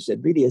directors, it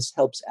really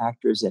helps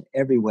actors in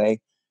every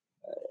way.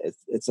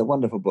 It's a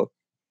wonderful book.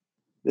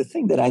 The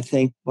thing that I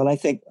think,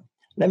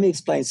 let me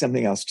explain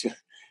something else too.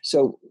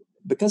 So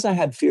because I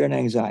had fear and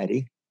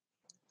anxiety,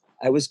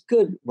 I was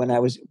good when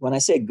I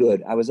say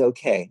good, I was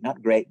okay,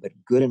 not great, but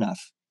good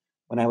enough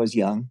when I was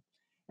young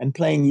and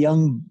playing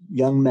young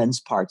men's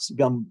parts,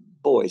 young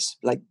boys,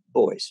 like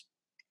boys.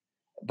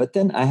 But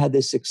then I had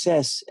this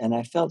success and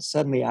I felt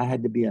suddenly I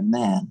had to be a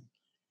man,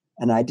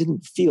 and I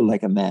didn't feel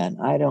like a man.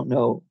 I don't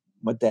know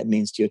what that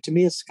means to you. To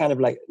me, it's kind of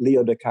like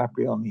Leo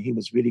DiCaprio. I mean, he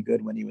was really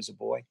good when he was a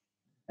boy.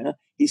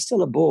 He's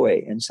still a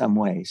boy in some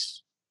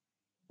ways.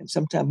 And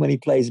sometimes when he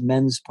plays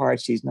men's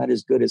parts, he's not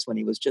as good as when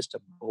he was just a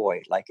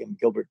boy, like in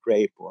Gilbert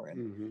Grape or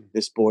in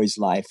This Boy's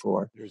Life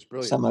or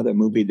some other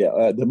movie.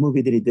 The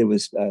movie that he did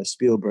was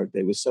Spielberg.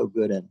 That was so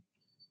good in.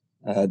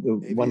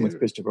 The one with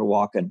Christopher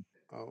Walken.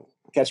 Oh.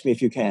 Catch Me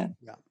If You Can.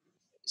 Yeah.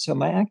 So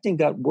my acting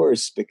got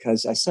worse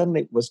because I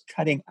suddenly was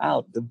cutting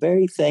out the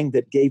very thing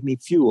that gave me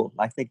fuel.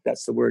 I think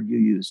that's the word you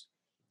used,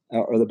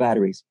 or the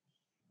batteries.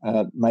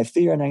 My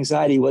fear and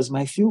anxiety was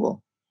my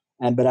fuel.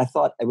 But I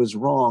thought it was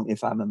wrong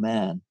if I'm a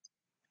man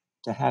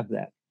to have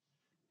that.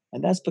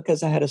 And that's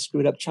because I had a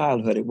screwed up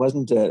childhood. It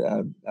wasn't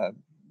a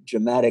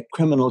dramatic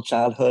criminal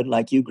childhood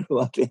like you grew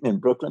up in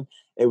Brooklyn.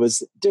 It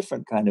was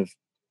different kind of,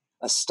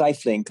 a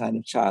stifling kind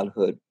of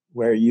childhood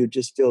where you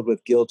just filled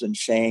with guilt and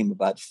shame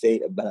about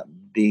fate, about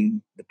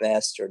being the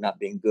best or not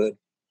being good.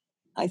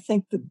 I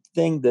think the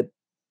thing that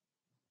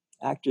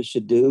actors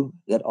should do,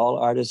 that all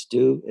artists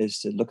do, is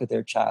to look at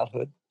their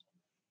childhood.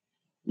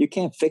 You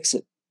can't fix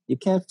it. You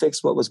can't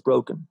fix what was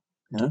broken,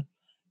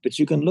 but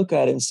you can look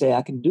at it and say,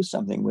 I can do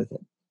something with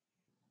it.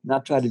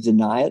 Not try to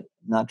deny it,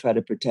 not try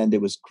to pretend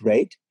it was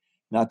great,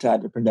 not try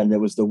to pretend it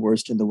was the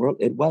worst in the world.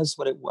 It was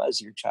what it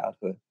was, your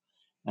childhood.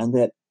 And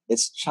that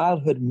it's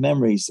childhood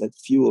memories that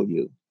fuel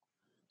you.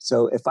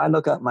 So if I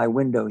look out my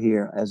window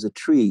here as a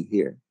tree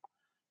here,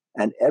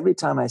 and every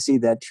time I see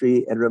that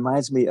tree, it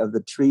reminds me of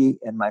the tree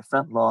in my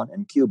front lawn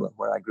in Cuba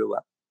where I grew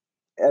up.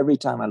 Every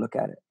time I look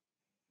at it.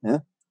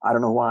 I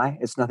don't know why.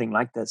 It's nothing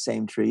like that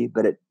same tree,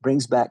 but it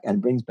brings back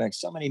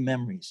so many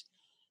memories.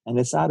 And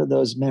it's out of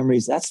those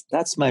memories,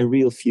 that's my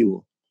real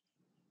fuel.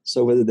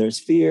 So whether there's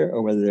fear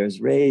or whether there's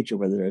rage or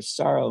whether there's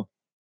sorrow,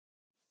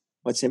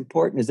 what's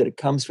important is that it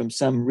comes from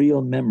some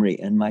real memory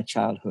in my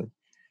childhood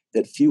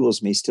that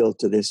fuels me still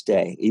to this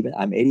day. Even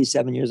I'm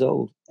 87 years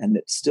old and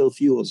it still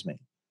fuels me.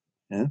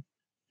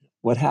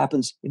 What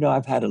happens,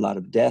 I've had a lot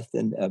of death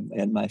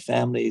in my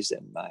families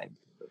and my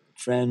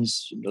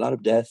friends, a lot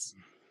of deaths.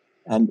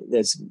 And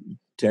it's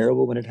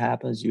terrible when it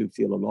happens. You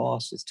feel a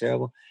loss. It's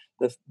terrible.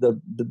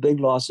 The big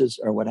losses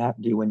are what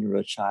happened to you when you were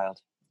a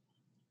child.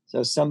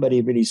 So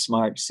somebody really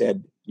smart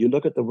said, you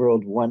look at the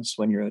world once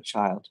when you're a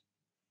child.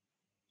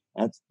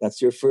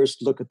 That's your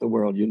first look at the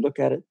world. You look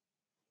at it,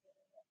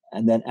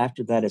 and then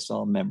after that, it's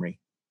all memory.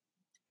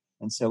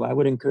 And so I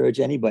would encourage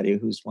anybody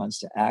who wants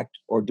to act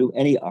or do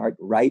any art,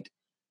 write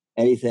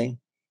anything,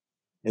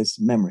 it's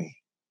memory.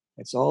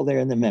 It's all there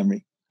in the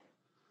memory.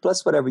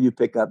 Plus whatever you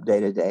pick up day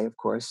to day, of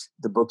course,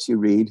 the books you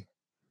read,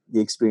 the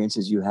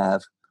experiences you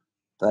have,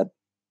 but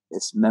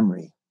it's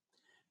memory.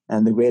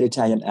 And the great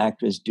Italian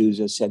actress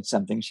Dusa said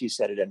something. She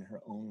said it in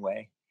her own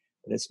way,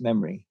 but it's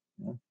memory.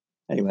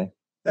 Anyway,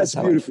 that's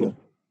beautiful.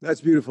 That's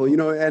beautiful. You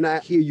know, and I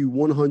hear you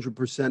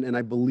 100%, and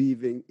I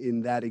believe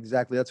in that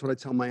exactly. That's what I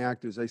tell my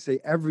actors. I say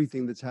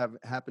everything that's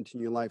happened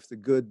in your life, the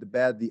good, the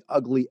bad, the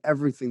ugly,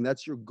 everything,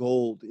 that's your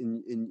gold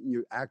in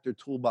your actor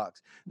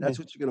toolbox. Yeah. That's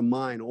what you're going to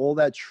mine, all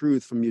that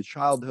truth from your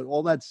childhood,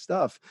 all that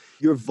stuff.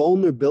 Your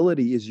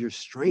vulnerability is your Yeah.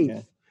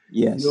 strength.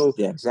 You Yes. know,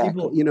 Yeah, people,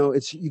 exactly. you know,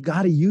 it's you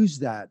got to use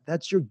that.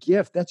 That's your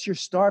gift. That's your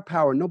star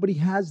power. Nobody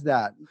has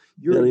that.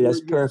 Billy, that's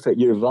perfect.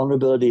 Your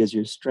vulnerability is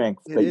your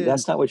strength, It but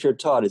that's is. not what you're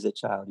taught as a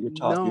child. You're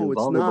taught you're No,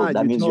 it's vulnerable. not. That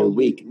You're means you're told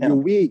weak. you're No.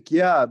 weak.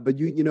 Yeah, but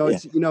you know, Yeah.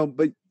 it's, you know,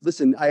 but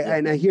listen,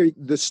 Yeah. I hear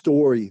the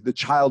story, the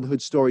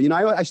childhood story. You know,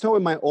 I start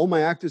with all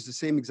my actors the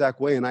same exact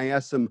way, and I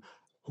ask them,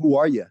 "Who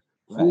are you?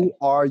 Who Right.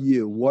 are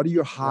you? What are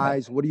your Right.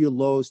 highs? What are your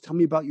lows? Tell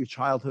me about your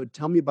childhood.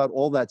 Tell me about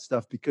all that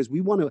stuff, because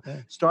we want to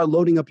Yeah. start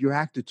loading up your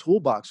actor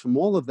toolbox from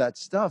all of that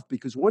stuff.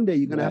 Because one day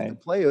you're going to have to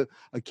Right. play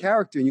a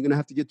character, and you're going to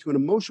have to get to an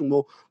emotion.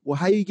 Well,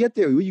 how you get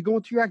there? Well, you go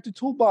into your actor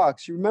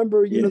toolbox. You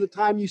remember, you know, Yeah. the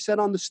time you sat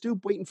on the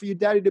stoop waiting for your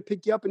daddy to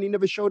pick you up, and he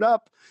never showed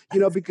up, you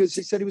know, because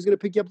he said he was going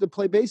to pick you up to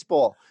play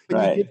baseball. And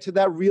you Right. get to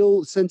that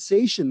real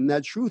sensation,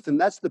 that truth,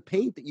 and that's the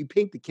paint that you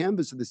paint the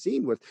canvas of the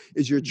scene with,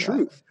 is your Right.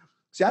 truth.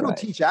 See, I don't Right.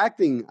 teach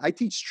acting. I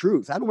teach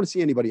truth. I don't want to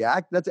see anybody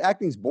act. That's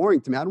acting's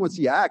boring to me. I don't want to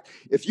see you act.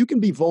 If you can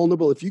be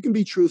vulnerable, if you can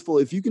be truthful,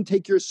 if you can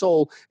take your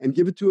soul and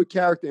give it to a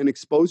character and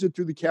expose it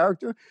through the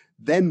character,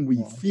 then we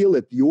Yeah. feel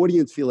it. The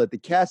audience feel it. The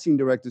casting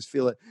directors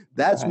feel it.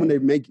 That's when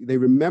Right. they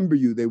remember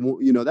you. They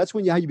won't, you know, that's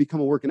when how you become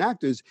a working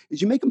actor is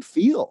you make them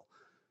feel.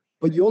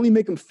 But you only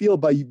make them feel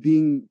by you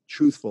being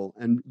truthful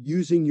and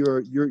using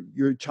your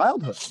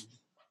childhood,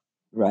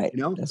 Right.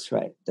 you know? That's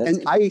right. That's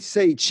And I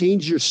say,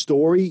 change your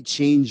story,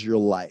 change your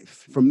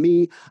life. For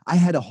me, I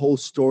had a whole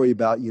story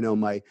about,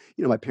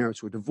 my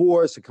parents were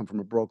divorced. I come from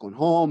a broken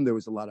home. There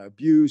was a lot of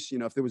abuse. You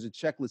know, if there was a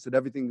checklist that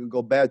everything could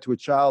go bad to a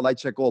child, I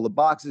check all the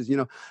boxes. You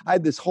know, I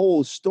had this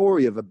whole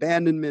story of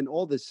abandonment,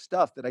 all this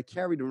stuff that I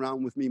carried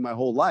around with me my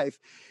whole life,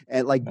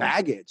 and like right.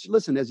 baggage.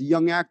 Listen, as a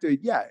young actor,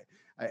 yeah,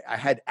 I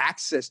had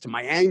access to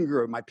my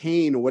anger, my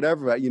pain, or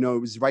whatever. You know, it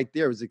was right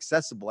there. It was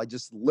accessible. I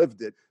just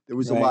lived it. There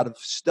was a lot Right. of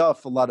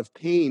stuff, a lot of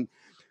pain,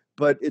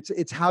 but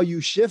it's how you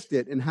shift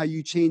it and how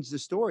you change the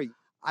story.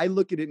 I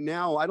look at it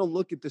now. I don't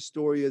look at the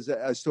story as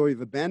a story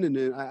of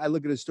abandonment. I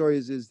look at the story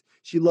as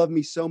she loved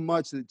me so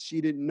much that she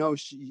didn't know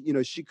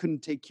she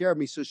couldn't take care of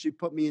me, so she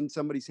put me in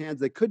somebody's hands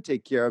that could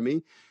take care of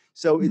me.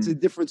 So it's a Mm.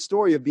 different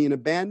story of being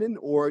abandoned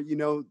or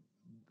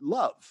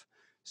love.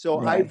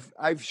 So Right.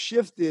 I've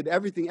shifted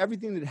everything.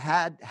 Everything that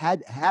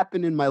had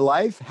happened in my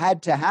life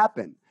had to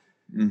happen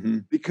Mm-hmm.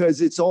 because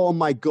it's all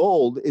my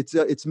gold.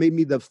 It's made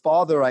me the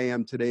father I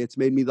am today. It's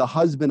made me the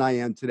husband I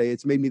am today.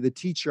 It's made me the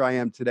teacher I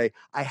am today.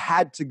 I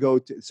had to go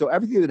to. So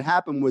everything that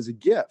happened was a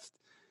gift.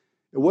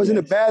 It wasn't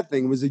a Yes. bad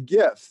thing. It was a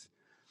gift.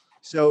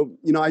 So,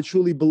 I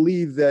truly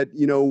believe that,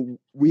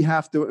 we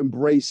have to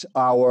embrace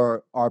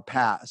our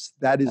past.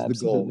 That is the gold.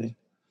 Absolutely.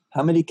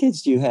 How many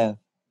kids do you have?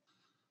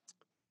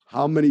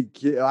 How many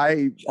kids?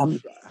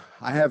 Um,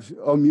 I have.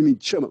 Oh, you mean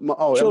children. I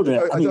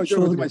I mean, thought you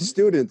were my children.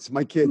 students,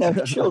 my kids. No,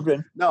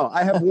 children. No,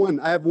 I have one.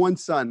 I have one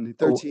son,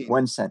 Oh, 13.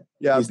 one son.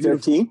 Yeah, He's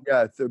beautiful. 13.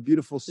 Yeah, it's a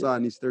beautiful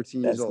son. He's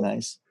 13 years That's old.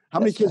 nice. How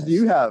many That's kids do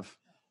nice. you have?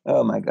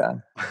 Oh my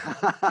God.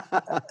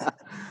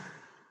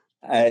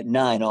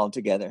 9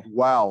 altogether.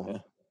 Wow. Yeah.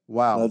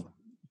 Wow. Well,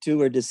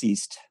 2 are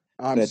deceased,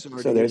 I'm but sorry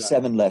to so hear there's that.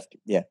 7 left.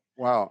 Yeah.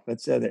 Wow. But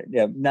so there,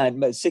 yeah, 9,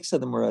 but 6 of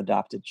them were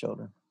adopted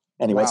children.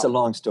 Anyway, it's a Wow.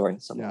 long story.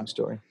 It's a Yeah. long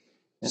story.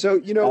 Yeah.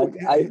 So,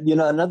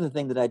 Another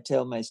thing that I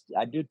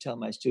do tell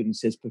my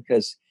students is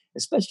because,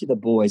 especially the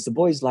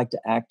boys like to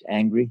act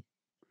angry.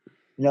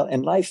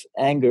 In life,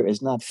 anger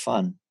is not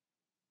fun.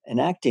 In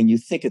acting, you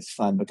think it's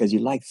fun because you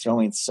like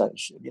throwing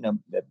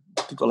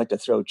people like to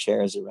throw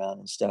chairs around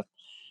and stuff.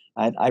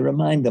 I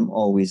remind them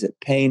always that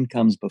pain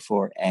comes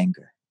before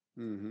anger.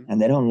 Mhm. And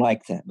they don't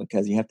like that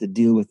because you have to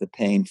deal with the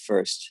pain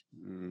first.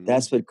 Mhm.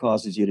 That's what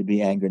causes you to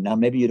be angry. Now,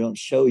 maybe you don't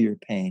show your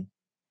pain,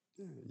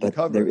 You but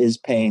cover there it. is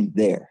pain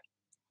there.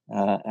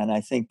 And I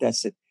think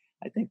that's it.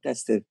 I think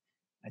that's the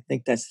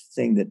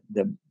thing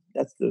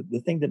that's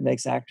the thing that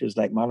makes actors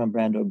like Marlon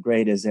Brando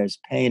great is there's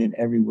pain in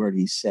every word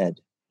he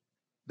said.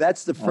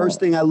 That's the Uh, first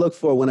thing I look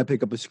for when I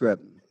pick up a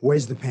script.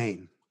 Where's the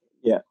pain?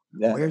 yeah,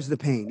 Where's the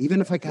pain?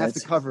 Even if I have to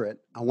that's cover it,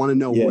 I want to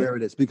know yeah, where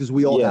it is because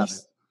we all have it.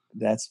 yes,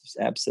 that's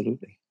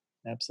absolutely.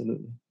 Yeah,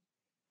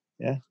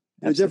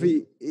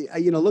 absolutely.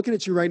 Jeffrey, looking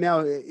at you right now,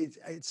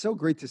 it's so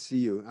great to see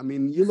you. I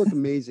mean, you look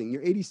amazing.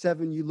 You're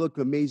 87. You look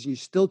amazing. You're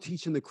still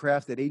teaching the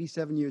craft at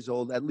 87 years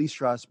old at Lee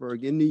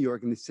Strasberg in New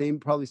York in the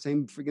probably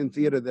same freaking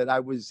theater that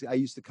I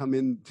used to come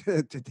in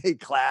to take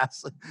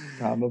class.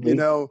 Probably.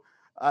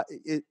 Uh,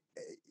 it,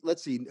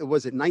 let's see,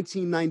 was it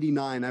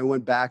 1999? I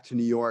went back to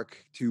New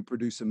York to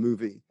produce a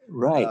movie,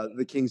 Right.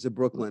 The Kings of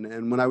Brooklyn.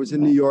 And when I was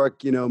in New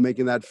Right. York,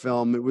 making that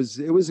film, it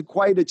was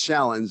quite a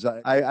challenge.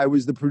 I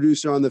was the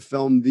producer on the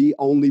film, the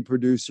only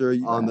producer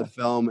on the Wow.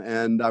 film,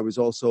 and I was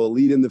also a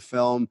lead in the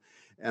film.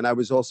 And I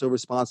was also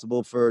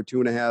responsible for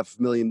 $2.5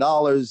 million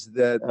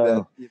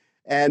Oh,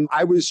 and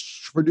I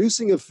was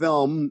producing a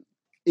film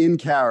in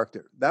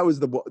character.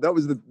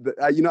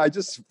 I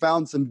just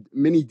found some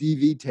mini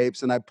DV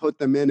tapes and I put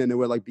them in, and they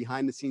were like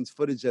behind the scenes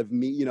footage of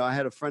me. I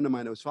had a friend of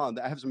mine that was following.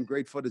 I have some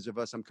great footage of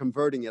us. I'm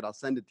converting it. I'll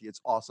send it to you.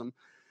 It's awesome.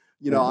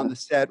 On the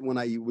set when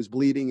I was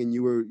bleeding and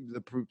you were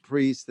the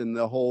priest and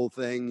the whole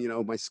thing,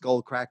 my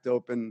skull cracked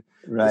open.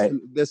 Right.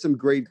 There's some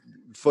great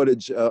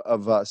footage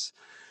of us.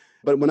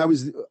 But when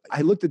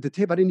I looked at the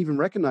tape, I didn't even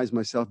recognize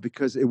myself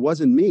because it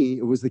wasn't me.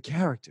 It was the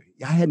character.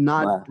 I had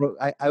not, Wow.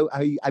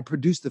 I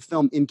produced the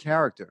film in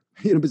character,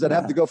 because I'd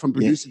have to go from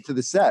producer to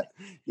the set,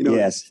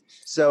 Yes.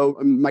 So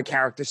my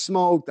character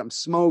smoked, I'm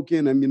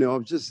smoking. I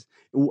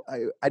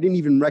didn't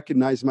even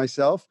recognize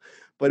myself,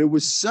 but it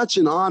was such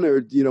an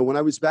honor. When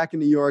I was back in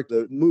New York,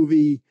 the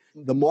movie,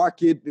 the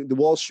market, the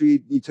Wall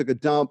Street, you took a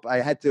dump. I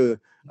had to,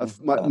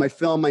 my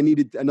film, I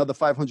needed another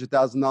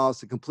 $500,000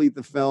 to complete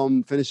the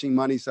film, finishing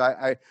money. So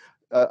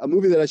a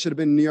movie that I should have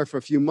been in New York for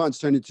a few months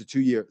turned into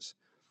 2 years.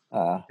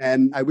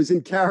 And I was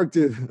in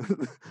character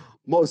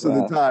most of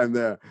the time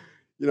there,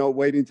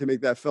 waiting to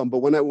make that film. But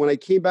when I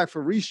came back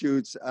for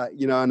reshoots,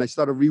 and I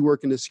started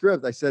reworking the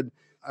script,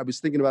 I was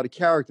thinking about a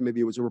character. Maybe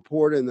it was a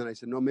reporter. And then I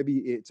said, no, maybe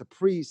it's a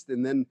priest.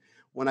 And then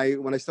when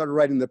I started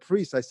writing the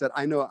priest, I said,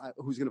 I know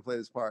who's going to play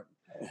this part.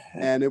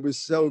 And it was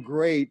so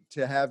great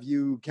to have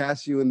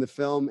cast you in the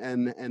film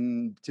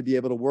and to be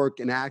able to work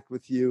and act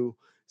with you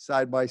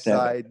side by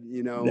side.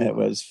 That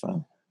was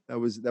fun. That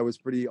was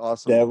pretty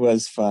awesome. That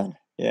was fun.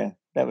 Yeah,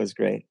 that was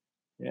great.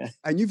 Yeah.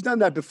 And you've done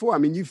that before. I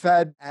mean, you've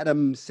had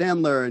Adam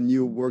Sandler and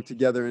you worked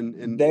together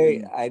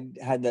I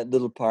had that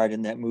little part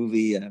in that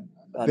movie.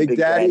 Big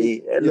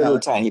Daddy, a little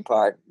tiny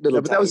part.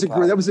 But that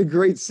was a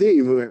great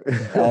scene.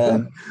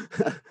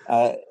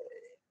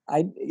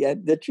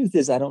 The truth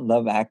is, I don't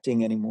love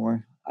acting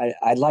anymore.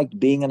 I liked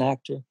being an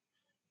actor,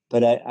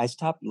 but I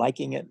stopped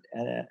liking it,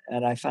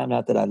 and I found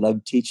out that I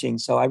loved teaching.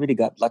 So I really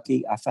got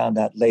lucky. I found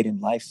out late in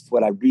life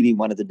what I really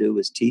wanted to do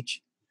was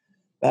teach.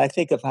 But I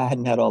think if I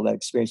hadn't had all that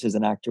experience as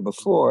an actor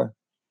before,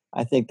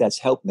 I think that's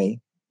helped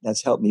me.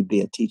 That's helped me be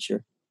a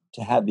teacher,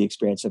 to have the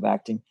experience of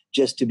acting.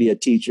 Just to be a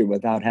teacher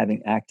without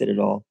having acted at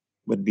all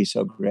would be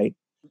so great,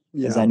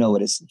 because I know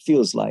what it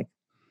feels like.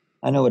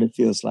 I know what it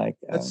feels like.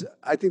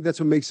 I think that's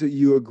what makes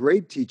you a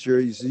great teacher.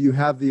 Is you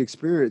have the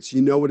experience.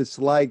 You know what it's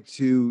like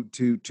to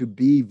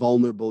be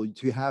vulnerable,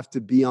 to have to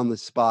be on the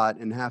spot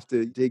and have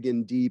to dig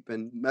in deep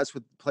and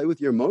play with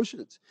your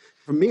emotions.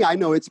 For me, I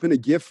know it's been a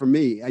gift for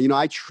me.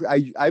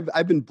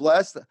 I've been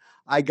blessed.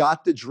 I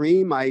got the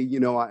dream. I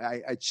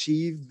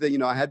achieved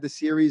I had the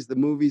series, the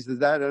movies,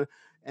 that.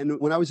 And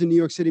when I was in New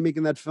York City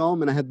making that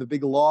film, and I had the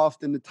big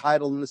loft and the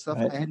title and the stuff,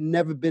 I had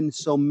never been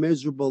so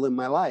miserable in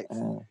my life.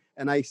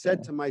 And I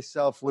said to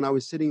myself, when I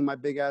was sitting in my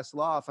big ass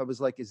loft, I was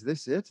like, "Is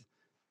this it?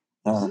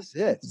 Is this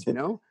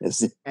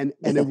it?" And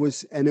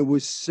it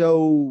was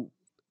so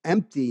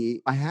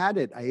empty. I had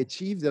it. I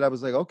achieved it. I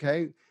was like,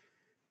 okay.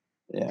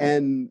 Yeah.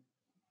 And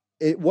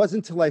it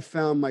wasn't until I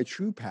found my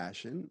true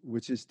passion,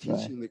 which is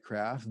teaching the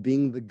craft,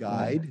 being the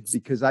guide,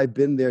 because I've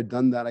been there,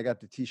 done that. I got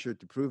the T-shirt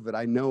to prove it.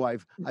 I know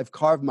I've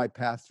carved my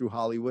path through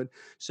Hollywood.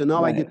 So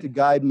now I get to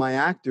guide my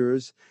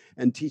actors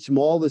and teach them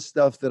all the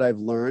stuff that I've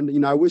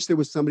learned. I wish there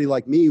was somebody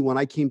like me when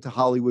I came to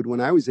Hollywood when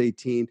I was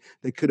 18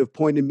 that could have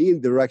pointed me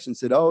in the direction,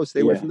 said, "Oh, stay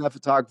away from that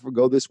photographer,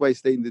 go this way,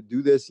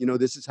 do this.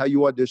 This is how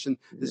you audition.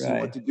 This is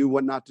what to do,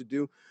 what not to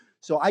do."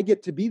 So I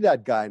get to be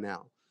that guy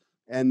now.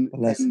 And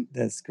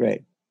that's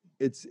great.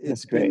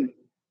 It's great.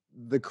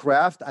 The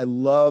craft. I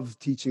love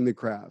teaching the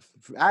craft.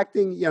 For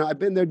acting, I've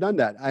been there, done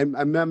that.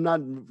 I'm not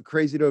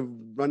crazy to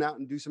run out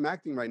and do some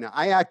acting right now.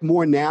 I act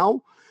more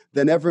now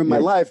than ever in my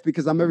life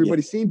because I'm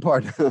everybody's scene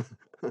partner.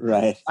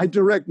 Right. I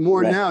direct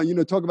more now.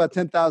 Talk about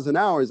 10,000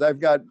 hours.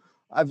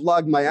 I've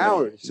logged my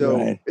hours.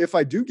 So if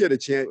I do get a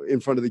chance in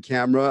front of the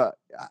camera,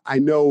 I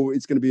know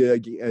it's going to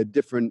be a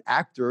different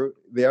actor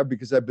there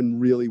because I've been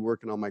really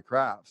working on my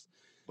craft.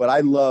 But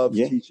I love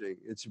teaching.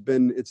 It's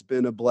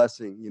been a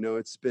blessing.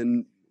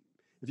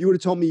 If you would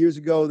have told me years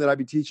ago that I'd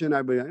be teaching,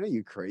 I'd be like, "Oh,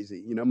 you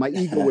crazy." My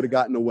ego would have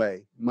gotten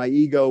away. My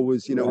ego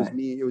was, was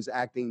me. It was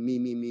acting me.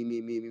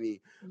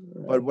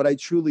 Right. But what I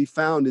truly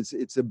found is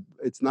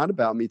it's not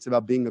about me. It's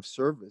about being of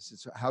service.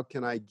 It's how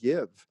can I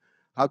give?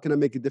 How can I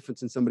make a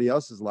difference in somebody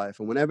else's life?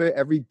 And whenever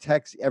every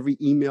text, every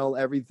email,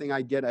 everything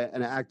I get,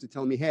 an actor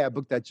telling me, "Hey, I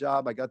booked that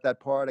job. I got that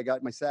part. I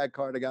got my SAG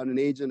card. I got an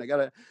agent.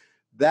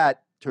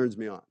 that turns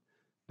me on.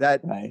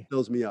 That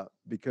fills me up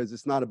because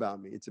it's not about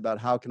me. It's about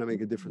how can I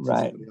make a difference in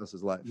somebody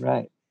else's life.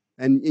 Right.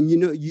 And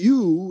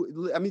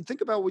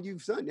think about what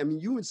you've done. I mean,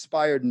 you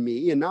inspired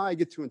me, and now I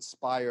get to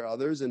inspire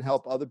others and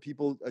help other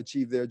people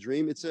achieve their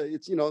dream. It's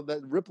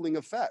that rippling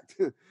effect.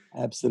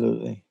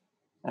 Absolutely.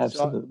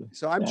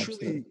 So I'm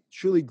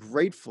truly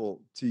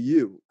grateful to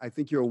you. I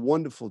think you're a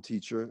wonderful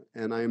teacher,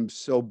 and I am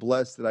so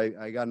blessed that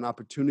I got an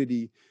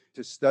opportunity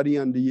to study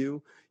under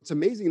you. It's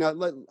amazing. Now,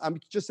 I'm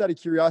just out of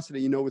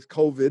curiosity, with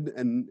COVID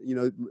and,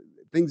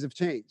 things have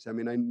changed. I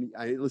mean,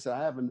 I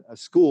have a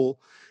school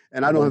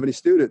and I don't have any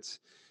students.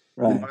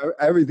 Right.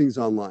 Everything's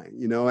online,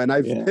 and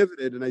I've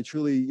pivoted and I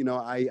truly,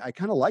 I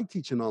kind of like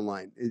teaching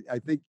online. I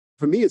think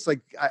for me, it's like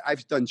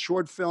I've done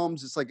short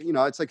films. It's like,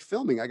 it's like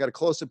filming. I got a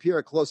close up here,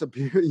 a close up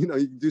here.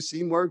 You do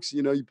scene works.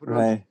 You put it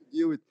on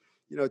view.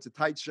 It's a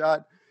tight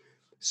shot.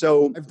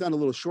 So I've done a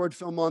little short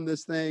film on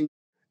this thing,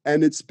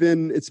 and it's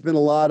been a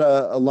lot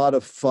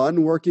of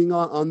fun working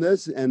on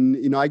this. And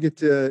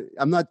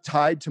I'm not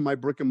tied to my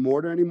brick and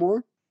mortar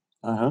anymore.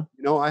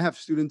 I have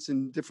students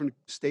in different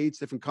states,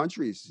 different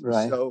countries.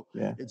 Right. So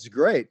it's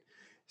great.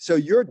 So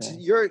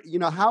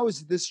how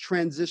has this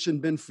transition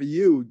been for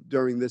you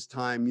during this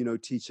time,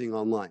 teaching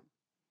online?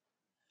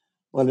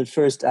 Well, at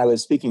first, I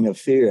was, speaking of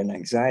fear and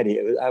anxiety,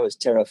 I was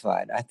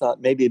terrified. I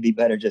thought maybe it'd be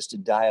better just to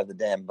die of the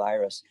damn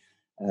virus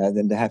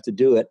than to have to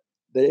do it.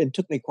 But it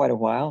took me quite a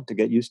while to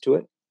get used to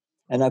it.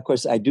 And of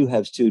course, I do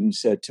have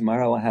students.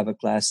 Tomorrow I have a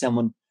class.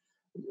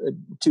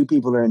 Two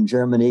people are in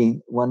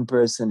Germany. One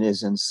person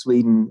is in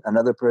Sweden.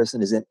 Another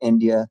person is in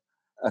India.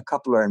 A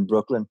couple are in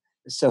Brooklyn.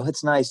 So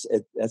it's nice.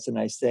 That's a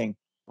nice thing.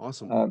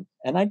 Awesome.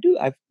 And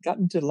I've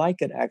gotten to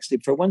like it, actually.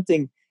 For one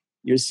thing,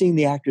 you're seeing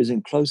the actors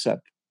in close-up,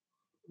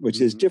 which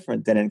is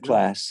different than in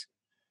class.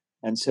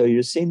 And so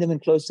you're seeing them in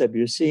close-up.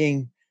 You're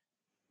seeing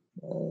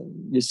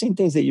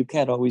things that you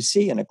can't always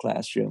see in a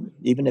classroom,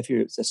 even if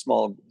it's a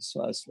small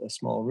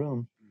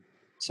room.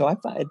 So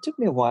it took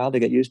me a while to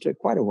get used to it,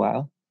 quite a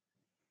while.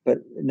 But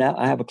now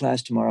I have a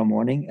class tomorrow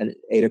morning at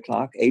 8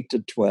 o'clock, 8 to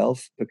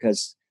 12,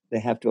 because they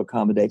have to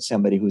accommodate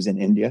somebody who's in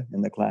India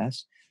in the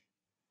class.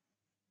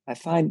 I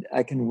find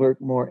I can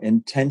work more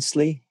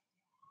intensely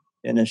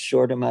in a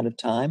short amount of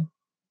time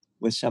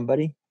with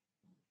somebody.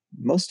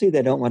 Mostly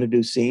they don't want to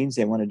do scenes.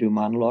 They want to do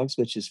monologues,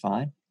 which is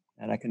fine.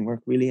 And I can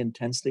work really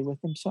intensely with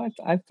them. So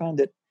I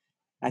found it,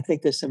 I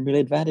think there's some real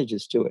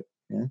advantages to it.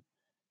 Yeah.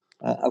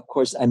 Of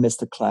course, I miss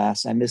the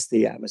class. I miss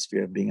the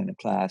atmosphere of being in a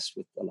class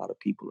with a lot of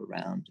people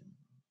around.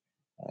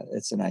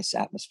 It's a nice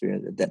atmosphere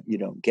that you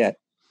don't get.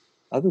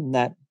 Other than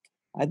that,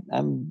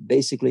 I'm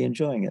basically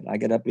enjoying it. I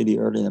get up really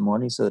early in the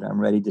morning so that I'm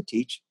ready to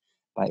teach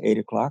by 8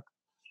 o'clock.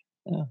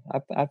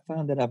 I've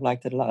found that I've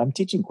liked it a lot. I'm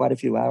teaching quite a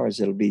few hours.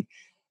 It'll be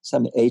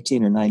some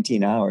 18 or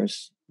 19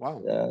 hours.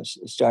 Wow.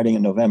 Starting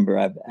in November,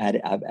 I've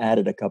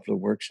added a couple of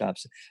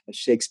workshops, a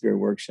Shakespeare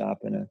workshop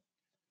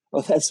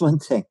that's one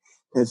thing.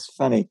 It's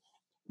funny.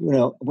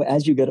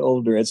 As you get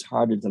older, it's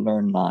harder to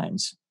learn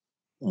lines.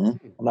 A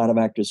lot of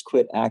actors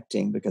quit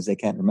acting because they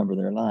can't remember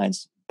their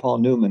lines. Paul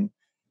Newman,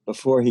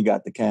 before he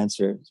got the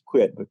cancer,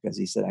 quit because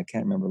he said, I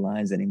can't remember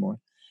lines anymore.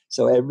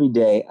 So every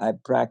day I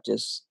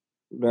practice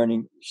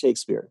learning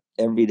Shakespeare.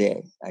 Every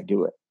day I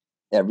do it.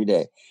 Every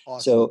day.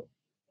 Awesome. So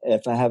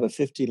if I have a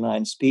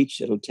 50-line speech,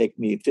 it'll take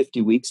me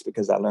 50 weeks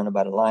because I learn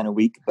about a line a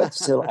week. But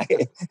still,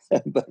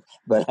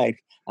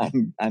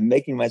 I'm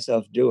making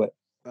myself do it.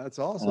 That's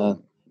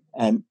awesome.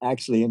 And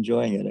actually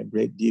enjoying it a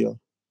great deal.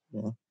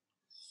 Yeah.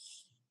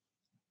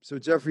 So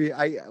Jeffrey,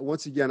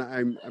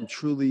 I'm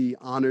truly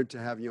honored to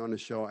have you on the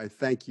show. I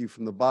thank you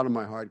from the bottom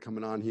of my heart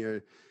coming on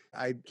here.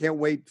 I can't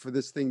wait for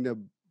this thing to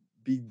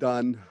be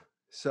done.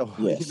 So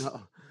yes.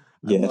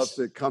 I'd love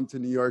to come to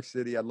New York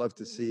City. I'd love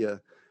to see you.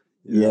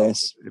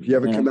 Yes. If you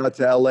ever come out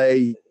to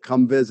LA,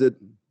 come visit.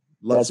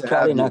 That's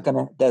probably not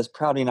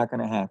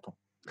gonna happen.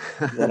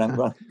 That I'm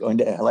going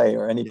to LA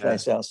or any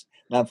place else.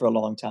 Not for a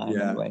long time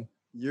anyway.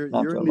 You're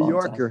a New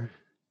Yorker.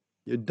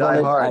 You're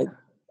diehard.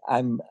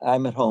 I'm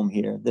at home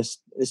here. This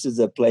is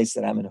a place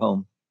that I'm at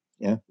home.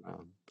 Yeah.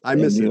 I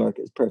miss New York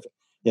is perfect.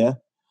 Yeah.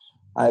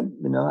 I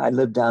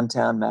live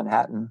downtown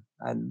Manhattan.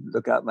 I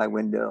look out my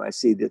window. I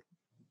see the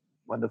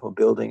wonderful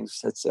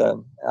buildings. It's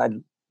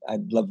I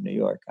love New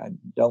York. I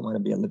don't want to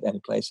be any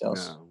place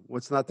else. No.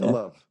 What's not to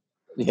love?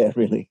 Yeah,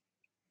 really.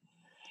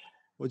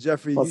 Well,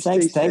 Jeffrey,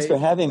 thanks for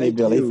having me,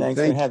 Billy.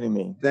 Thanks for having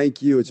me.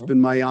 Thank you. It's been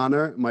my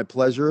honor, my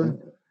pleasure.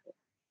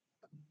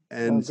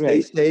 And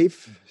stay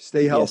safe,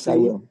 stay healthy.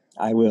 Yes,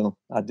 I will.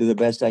 I'll do the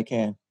best I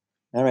can.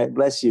 All right.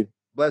 Bless you.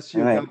 Bless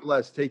you. Right. God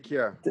bless. Take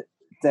care.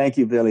 Thank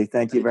you, Billy.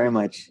 Thank you very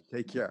much.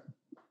 Take care.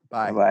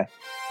 Bye. Bye.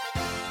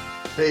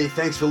 Hey,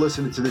 thanks for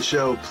listening to the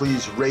show.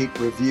 Please rate,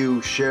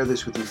 review, share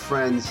this with your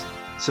friends.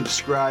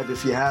 Subscribe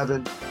if you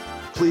haven't.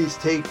 Please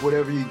take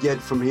whatever you get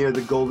from here,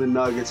 the golden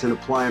nuggets, and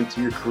apply them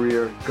to your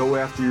career. Go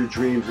after your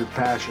dreams with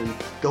passion.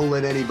 Don't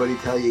let anybody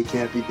tell you it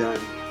can't be done.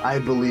 I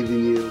believe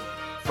in you.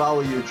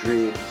 Follow your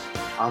dreams.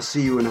 I'll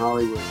see you in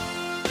Hollywood.